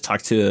and just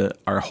talk to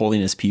our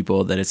holiness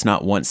people that it's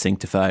not once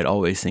sanctified,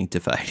 always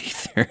sanctified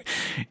either?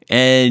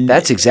 And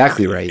that's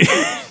exactly right.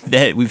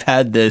 That we've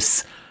had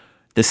this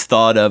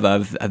thought of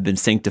I've been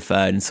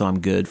sanctified and so I'm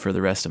good for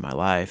the rest of my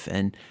life.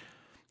 And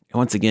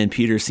once again,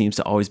 Peter seems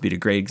to always be the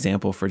great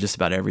example for just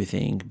about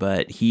everything.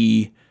 But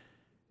he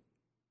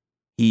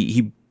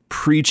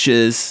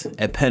preaches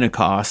at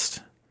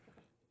Pentecost,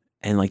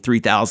 and like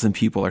 3,000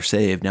 people are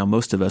saved. Now,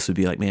 most of us would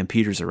be like, man,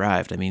 Peter's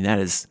arrived. I mean, that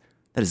is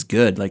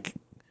good. Like,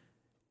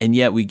 and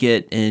yet we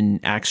get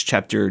in Acts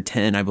chapter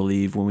 10, I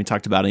believe, when we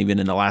talked about even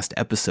in the last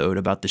episode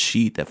about the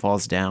sheet that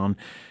falls down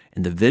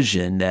and the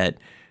vision that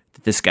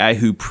this guy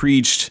who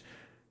preached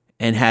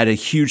and had a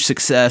huge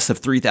success of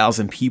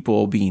 3,000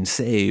 people being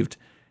saved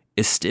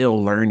is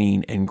still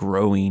learning and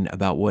growing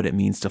about what it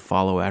means to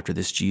follow after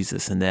this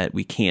Jesus, and that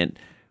we can't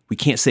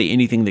say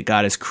anything that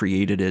God has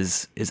created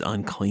is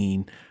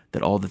unclean,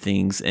 that all the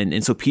things.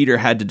 And so Peter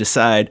had to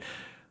decide,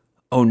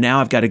 oh,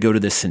 now I've got to go to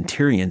this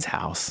centurion's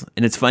house.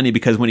 And it's funny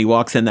because when he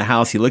walks in the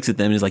house, he looks at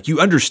them and he's like, you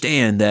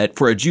understand that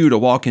for a Jew to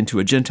walk into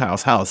a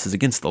Gentile's house is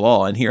against the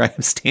law. And here I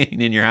am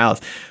standing in your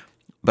house.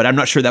 But I'm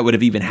not sure that would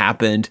have even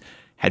happened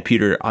had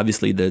Peter,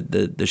 obviously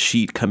the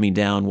sheet coming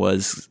down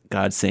was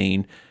God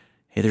saying,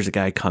 hey, there's a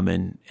guy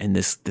coming. And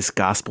this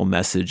gospel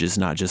message is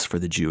not just for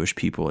the Jewish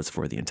people, it's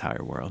for the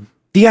entire world.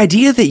 The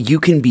idea that you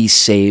can be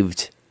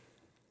saved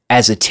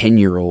as a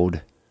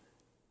 10-year-old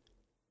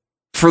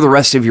for the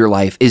rest of your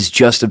life is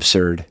just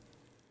absurd.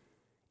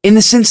 In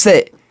the sense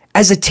that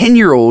as a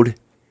 10-year-old,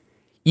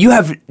 you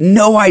have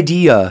no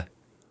idea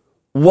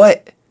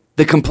what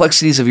the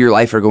complexities of your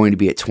life are going to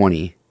be at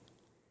 20.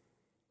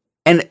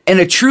 And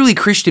a truly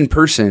Christian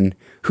person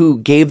who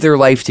gave their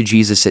life to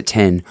Jesus at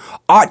 10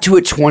 ought to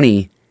at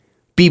 20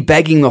 be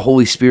begging the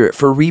Holy Spirit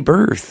for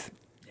rebirth,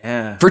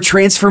 for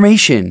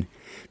transformation,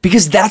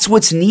 because that's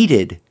what's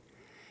needed.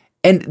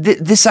 And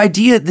this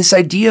idea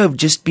of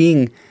just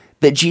being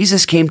that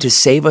Jesus came to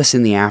save us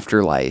in the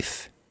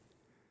afterlife,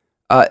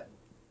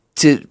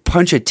 to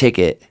punch a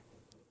ticket,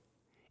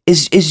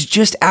 is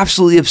just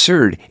absolutely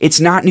absurd. It's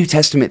not New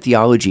Testament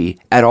theology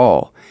at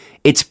all.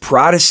 It's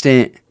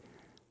Protestant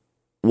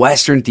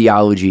Western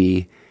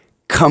theology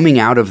coming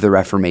out of the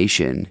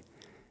Reformation,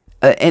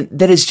 and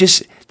that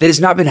has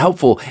not been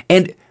helpful.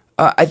 And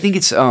I think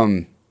it's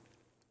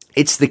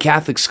the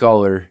Catholic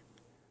scholar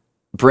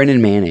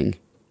Brennan Manning,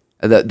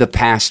 the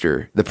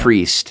pastor, the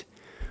priest,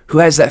 who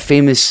has that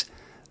famous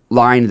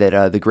line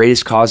that the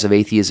greatest cause of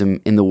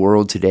atheism in the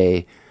world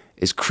today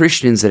is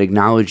Christians that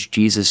acknowledge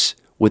Jesus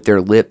with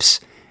their lips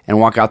and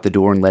walk out the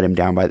door and let him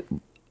down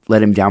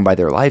by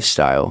their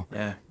lifestyle.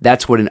 Yeah.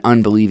 That's what an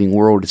unbelieving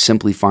world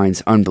simply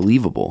finds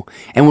unbelievable.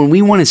 And when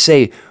we want to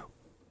say,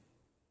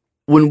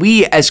 when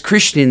we as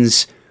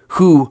Christians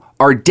who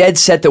are dead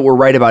set that we're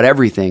right about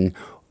everything,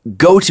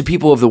 go to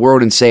people of the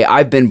world and say,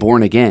 I've been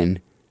born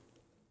again,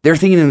 they're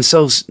thinking to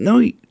themselves, no,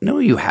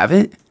 you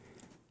haven't.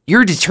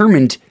 You're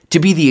determined to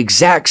be the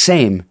exact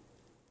same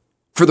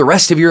for the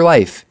rest of your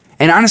life.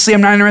 And honestly, I'm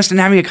not interested in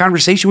having a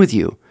conversation with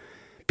you,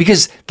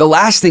 because the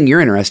last thing you're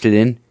interested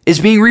in is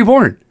being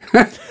reborn.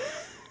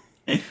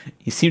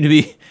 You seem to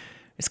be,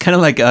 it's kind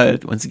of like,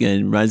 once again,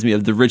 it reminds me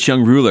of the rich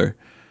young ruler.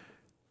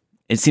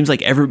 It seems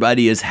like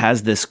everybody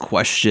has this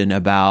question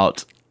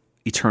about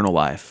eternal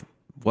life.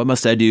 What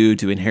must I do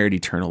to inherit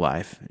eternal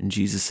life? And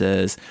Jesus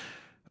says,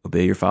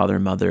 obey your father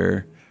and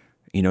mother,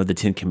 the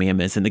 10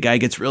 commandments. And the guy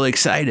gets really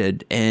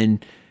excited.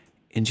 And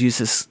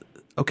Jesus,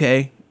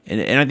 okay.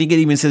 And I think it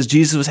even says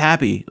Jesus was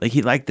happy. Like,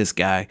 he liked this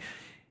guy.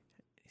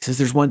 He says,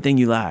 there's one thing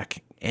you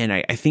lack. And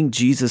I think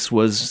Jesus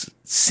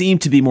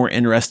seemed to be more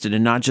interested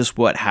in not just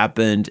what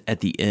happened at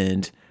the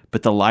end,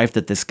 but the life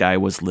that this guy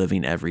was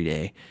living every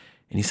day.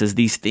 And he says,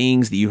 these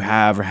things that you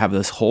have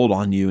this hold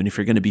on you. And if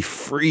you're going to be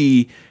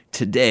free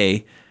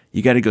today,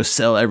 you got to go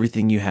sell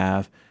everything you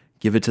have,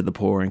 give it to the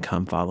poor, and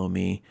come follow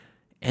me.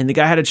 And the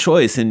guy had a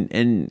choice,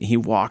 and he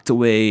walked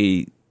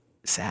away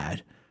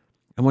sad.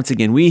 And once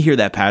again, we hear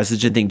that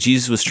passage and think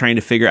Jesus was trying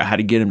to figure out how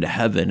to get him to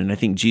heaven. And I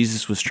think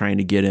Jesus was trying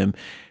to get him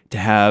to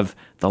have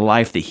the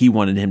life that he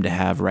wanted him to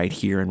have right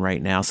here and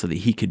right now, so that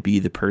he could be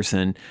the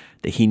person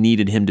that he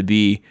needed him to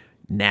be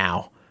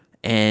now.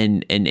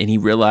 And he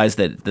realized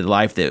that the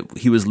life that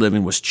he was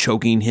living was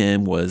choking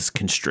him, was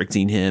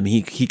constricting him.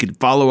 He could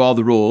follow all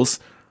the rules,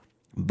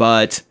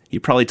 but he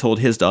probably told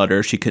his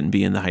daughter she couldn't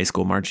be in the high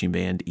school marching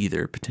band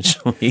either,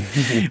 potentially.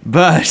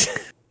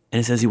 And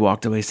it says he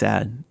walked away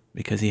sad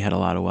because he had a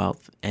lot of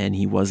wealth, and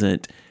he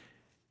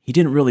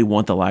didn't really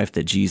want the life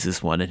that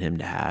Jesus wanted him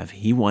to have.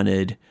 He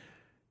wanted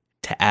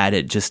to add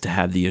it just to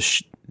have the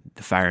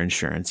fire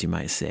insurance, you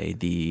might say,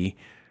 the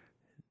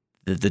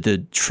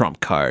trump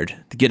card,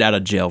 the get out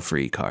of jail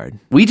free card.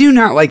 We do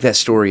not like that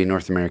story in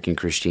North American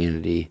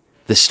Christianity,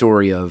 the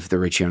story of the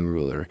rich young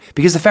ruler,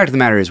 because the fact of the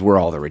matter is we're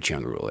all the rich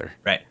young ruler.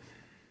 Right.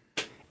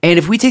 And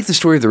if we take the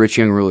story of the rich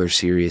young ruler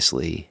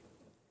seriously,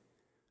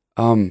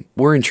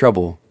 we're in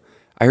trouble.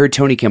 I heard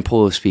Tony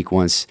Campolo speak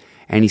once,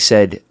 and he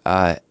said,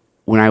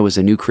 when I was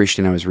a new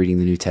Christian, I was reading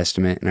the New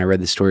Testament, and I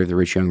read the story of the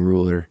rich young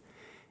ruler,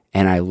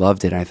 and I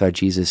loved it. I thought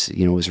Jesus,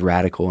 was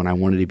radical, and I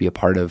wanted to be a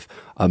part of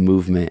a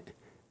movement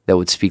that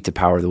would speak to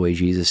power the way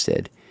Jesus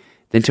did.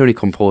 Then Tony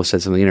Campolo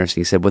said something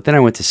interesting. He said, but then I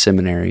went to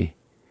seminary,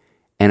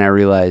 and I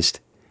realized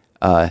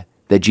that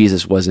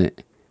Jesus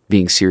wasn't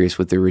being serious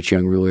with the rich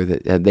young ruler.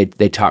 That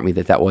they taught me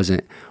that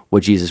wasn't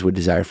what Jesus would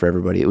desire for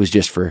everybody. It was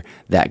just for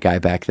that guy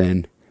back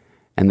then,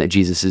 and that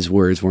Jesus's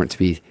words weren't to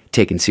be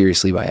taken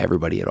seriously by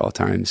everybody at all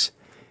times.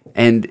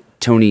 And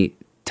Tony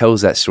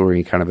tells that story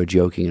in kind of a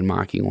joking and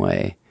mocking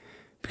way,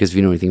 because if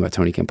you know anything about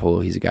Tony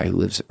Campolo, he's a guy who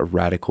lives a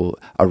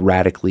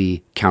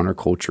radically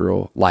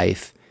countercultural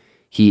life.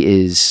 He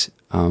is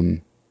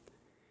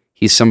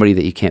he's somebody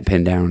that you can't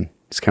pin down.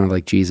 It's kind of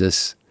like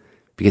Jesus,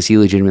 because he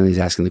legitimately is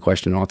asking the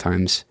question at all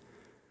times,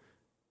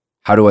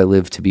 how do I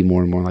live to be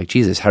more and more like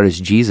Jesus? How does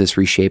Jesus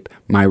reshape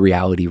my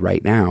reality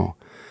right now?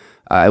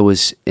 I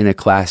was in a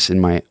class in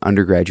my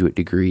undergraduate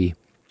degree,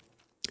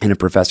 and a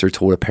professor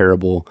told a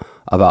parable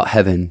about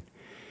heaven.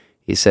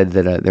 he said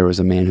that there was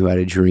a man who had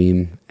a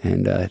dream,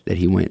 and that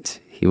he went,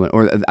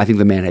 or I think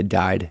the man had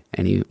died,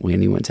 and he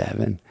went to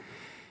heaven,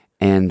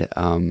 and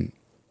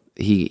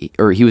he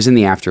was in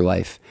the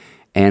afterlife,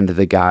 and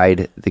the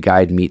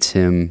guide meets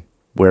him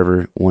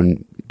wherever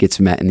one gets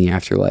met in the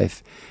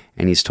afterlife,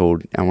 and he's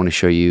told, I want to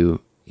show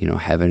you,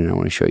 heaven, and I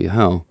want to show you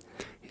hell.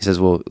 He says,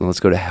 well, let's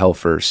go to hell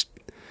first.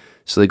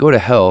 So they go to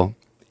hell,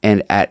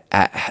 and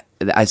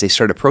as they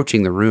start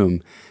approaching the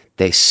room,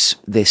 they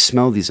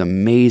smell these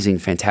amazing,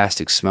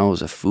 fantastic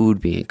smells of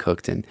food being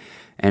cooked, and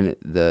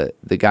the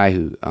guy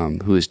who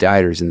has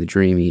died or is in the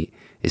dream, he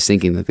is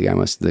thinking that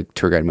the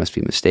tour guide must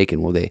be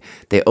mistaken. Well,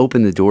 they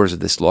open the doors of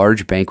this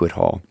large banquet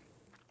hall,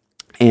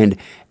 and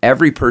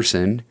every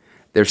person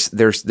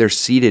they're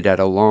seated at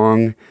a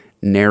long,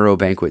 narrow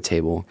banquet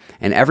table,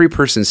 and every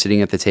person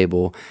sitting at the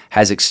table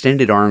has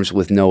extended arms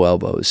with no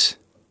elbows.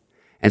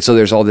 And so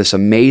there's all this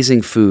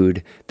amazing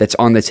food that's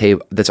on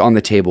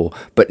the table,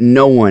 but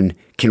no one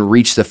can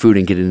reach the food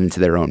and get it into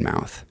their own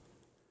mouth.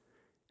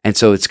 And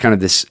so it's kind of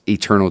this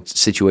eternal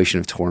situation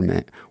of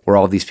torment where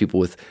all these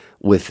people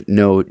with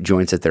no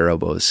joints at their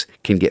elbows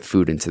can get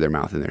food into their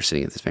mouth, and they're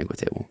sitting at this banquet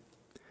table.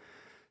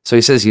 So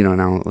he says,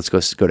 now let's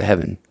go to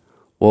heaven.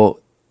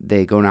 Well,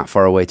 they go not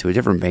far away to a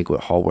different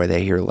banquet hall where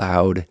they hear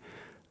loud,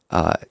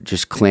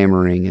 just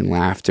clamoring and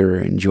laughter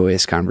and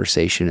joyous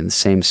conversation and the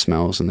same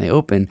smells. And they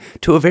open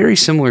to a very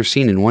similar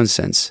scene in one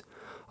sense,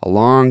 a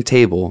long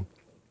table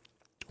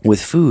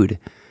with food.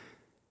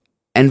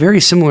 And very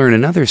similar in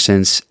another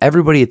sense,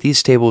 everybody at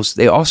these tables,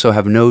 they also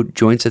have no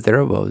joints at their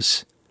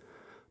elbows.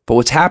 But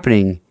what's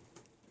happening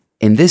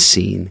in this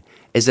scene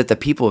is that the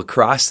people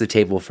across the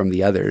table from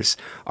the others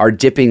are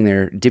dipping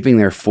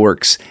their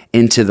forks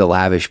into the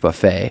lavish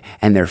buffet,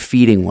 and they're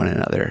feeding one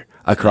another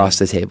across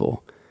the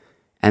table.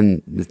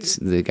 And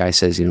the guy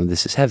says,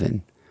 this is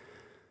heaven.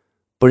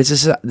 But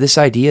it's this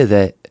idea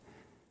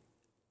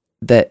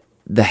that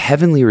the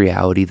heavenly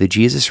reality, the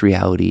Jesus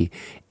reality,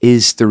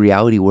 is the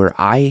reality where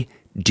I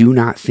do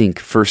not think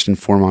first and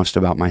foremost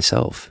about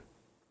myself,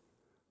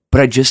 but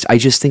I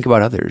just think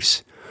about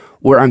others,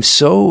 where I'm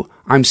so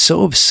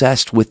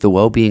obsessed with the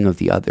well-being of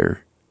the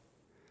other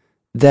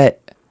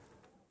that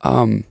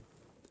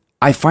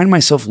I find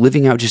myself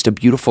living out just a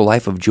beautiful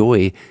life of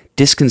joy,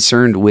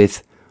 disconcerted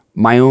with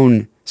my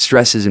own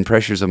stresses and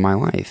pressures of my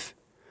life.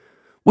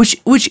 Which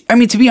I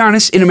mean, to be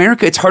honest, in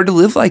America, it's hard to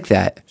live like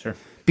that. Sure.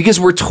 Because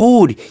we're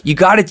told you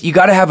got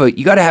to have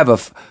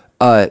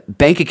a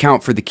bank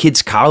account for the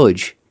kids'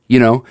 college.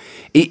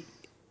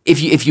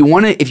 If you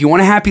want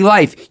a happy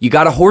life, you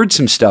got to hoard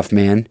some stuff,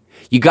 man.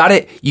 You got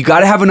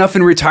to have enough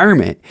in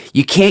retirement.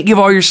 You can't give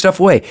all your stuff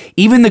away.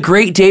 Even the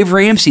great Dave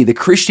Ramsey, the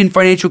Christian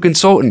financial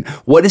consultant,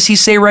 what does he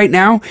say right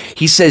now?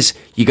 He says,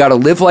 you got to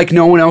live like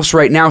no one else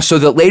right now so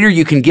that later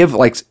you can give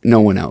like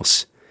no one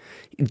else.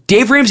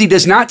 Dave Ramsey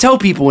does not tell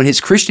people in his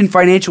Christian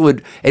financial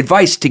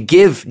advice to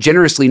give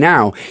generously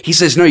now. He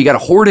says, no, you got to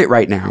hoard it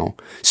right now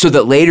so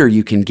that later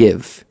you can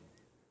give.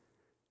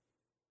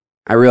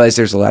 I realize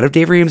there's a lot of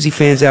Dave Ramsey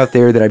fans out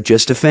there that I've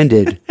just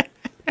offended,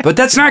 but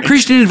that's not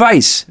Christian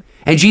advice.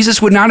 And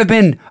Jesus would not have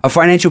been a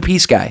financial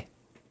peace guy.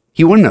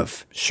 He wouldn't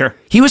have. Sure.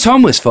 He was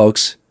homeless,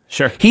 folks.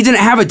 Sure. He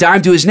didn't have a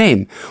dime to his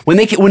name. When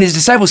his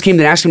disciples came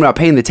to ask him about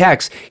paying the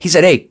tax, he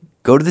said, hey,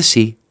 go to the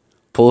sea,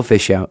 pull a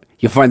fish out.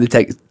 You'll find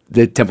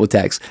the temple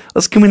tax.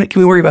 Can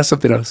we worry about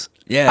something else?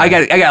 Yeah. I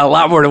got a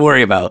lot more to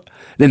worry about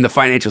than the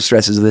financial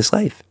stresses of this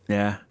life.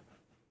 Yeah.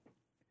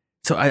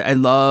 So I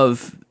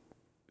love,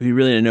 we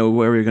really didn't know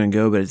where we were going to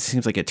go, but it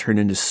seems like it turned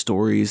into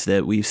stories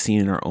that we've seen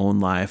in our own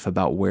life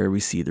about where we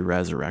see the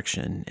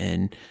resurrection.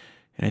 And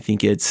I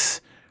think it's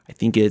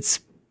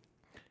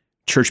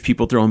church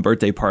people throwing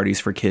birthday parties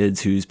for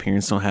kids whose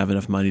parents don't have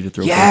enough money to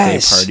throw birthday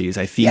parties.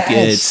 I think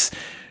it's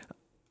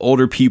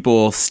older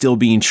people still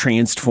being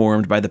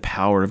transformed by the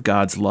power of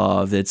God's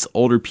love. It's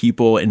older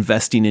people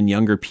investing in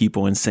younger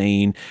people and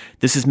saying,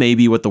 this is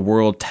maybe what the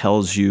world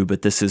tells you,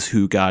 but this is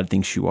who God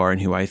thinks you are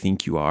and who I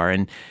think you are.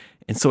 And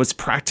so it's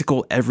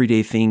practical,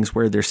 everyday things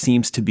where there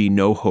seems to be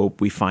no hope.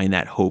 We find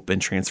that hope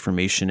and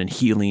transformation and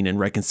healing and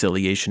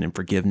reconciliation and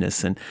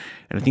forgiveness. And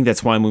I think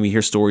that's why when we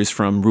hear stories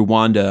from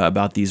Rwanda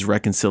about these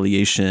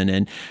reconciliation,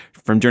 and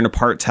from during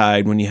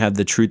apartheid, when you have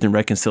the Truth and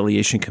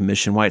Reconciliation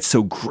Commission, why it's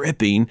so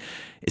gripping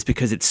is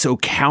because it's so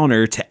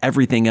counter to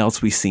everything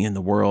else we see in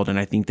the world. And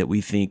I think that we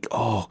think,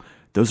 oh,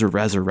 those are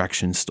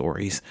resurrection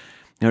stories.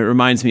 Now, it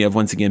reminds me of,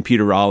 once again,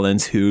 Peter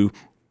Rollins, who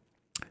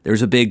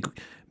there's a big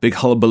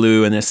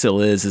hullabaloo, and there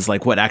still is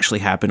like what actually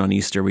happened on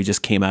Easter. We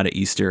just came out of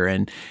Easter,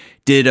 and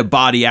did a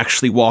body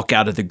actually walk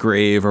out of the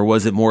grave, or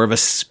was it more of a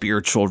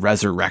spiritual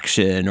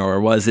resurrection,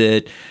 or was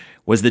the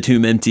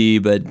tomb empty,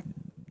 but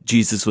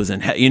Jesus was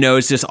in heaven?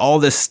 It's just all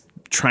this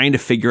trying to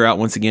figure out,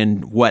 once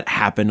again, what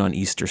happened on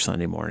Easter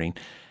Sunday morning.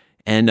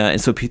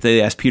 And so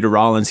they asked Peter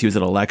Rollins, he was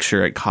at a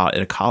lecture at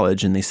a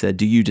college, and they said,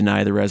 do you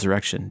deny the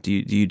resurrection? Do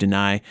you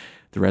deny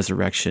the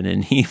resurrection?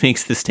 And he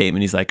makes this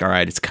statement. He's like, all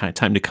right, it's kind of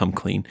time to come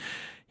clean.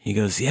 He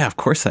goes, yeah, of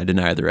course I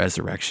deny the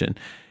resurrection.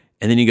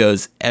 And then he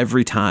goes,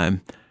 every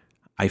time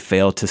I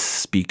fail to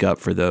speak up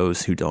for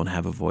those who don't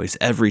have a voice.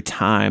 Every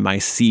time I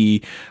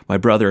see my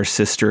brother or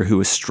sister who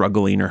is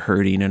struggling or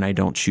hurting and I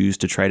don't choose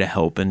to try to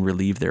help and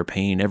relieve their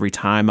pain. Every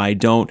time I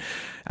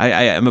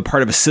am a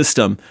part of a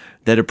system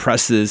that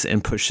oppresses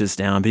and pushes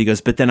down. But he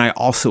goes, but then I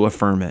also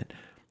affirm it.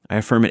 I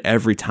affirm it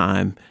every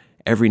time,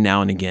 every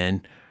now and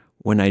again,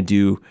 when I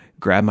do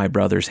grab my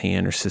brother's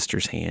hand or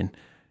sister's hand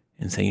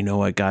and say, you know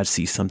what, God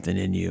sees something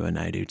in you, and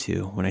I do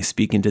too. When I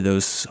speak into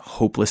those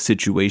hopeless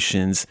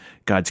situations,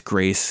 God's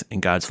grace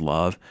and God's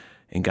love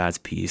and God's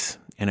peace.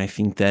 And I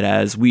think that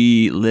as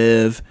we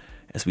live,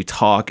 as we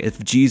talk,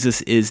 if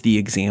Jesus is the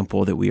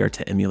example that we are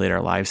to emulate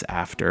our lives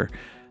after,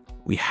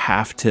 we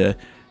have to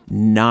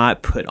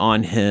not put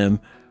on him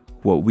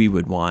what we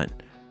would want,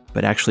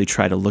 but actually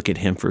try to look at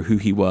him for who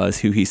he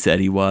was, who he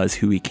said he was,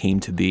 who he came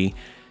to be,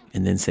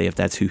 and then say, if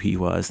that's who he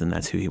was, then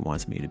that's who he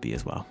wants me to be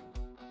as well.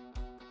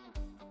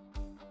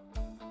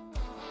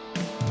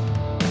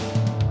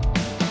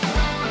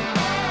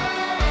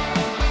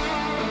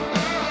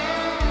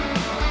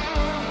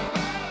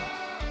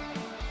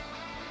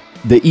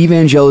 The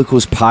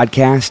Evangelicals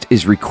podcast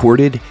is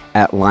recorded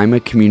at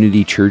Lima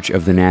Community Church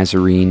of the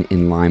Nazarene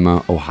in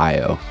Lima,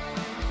 Ohio.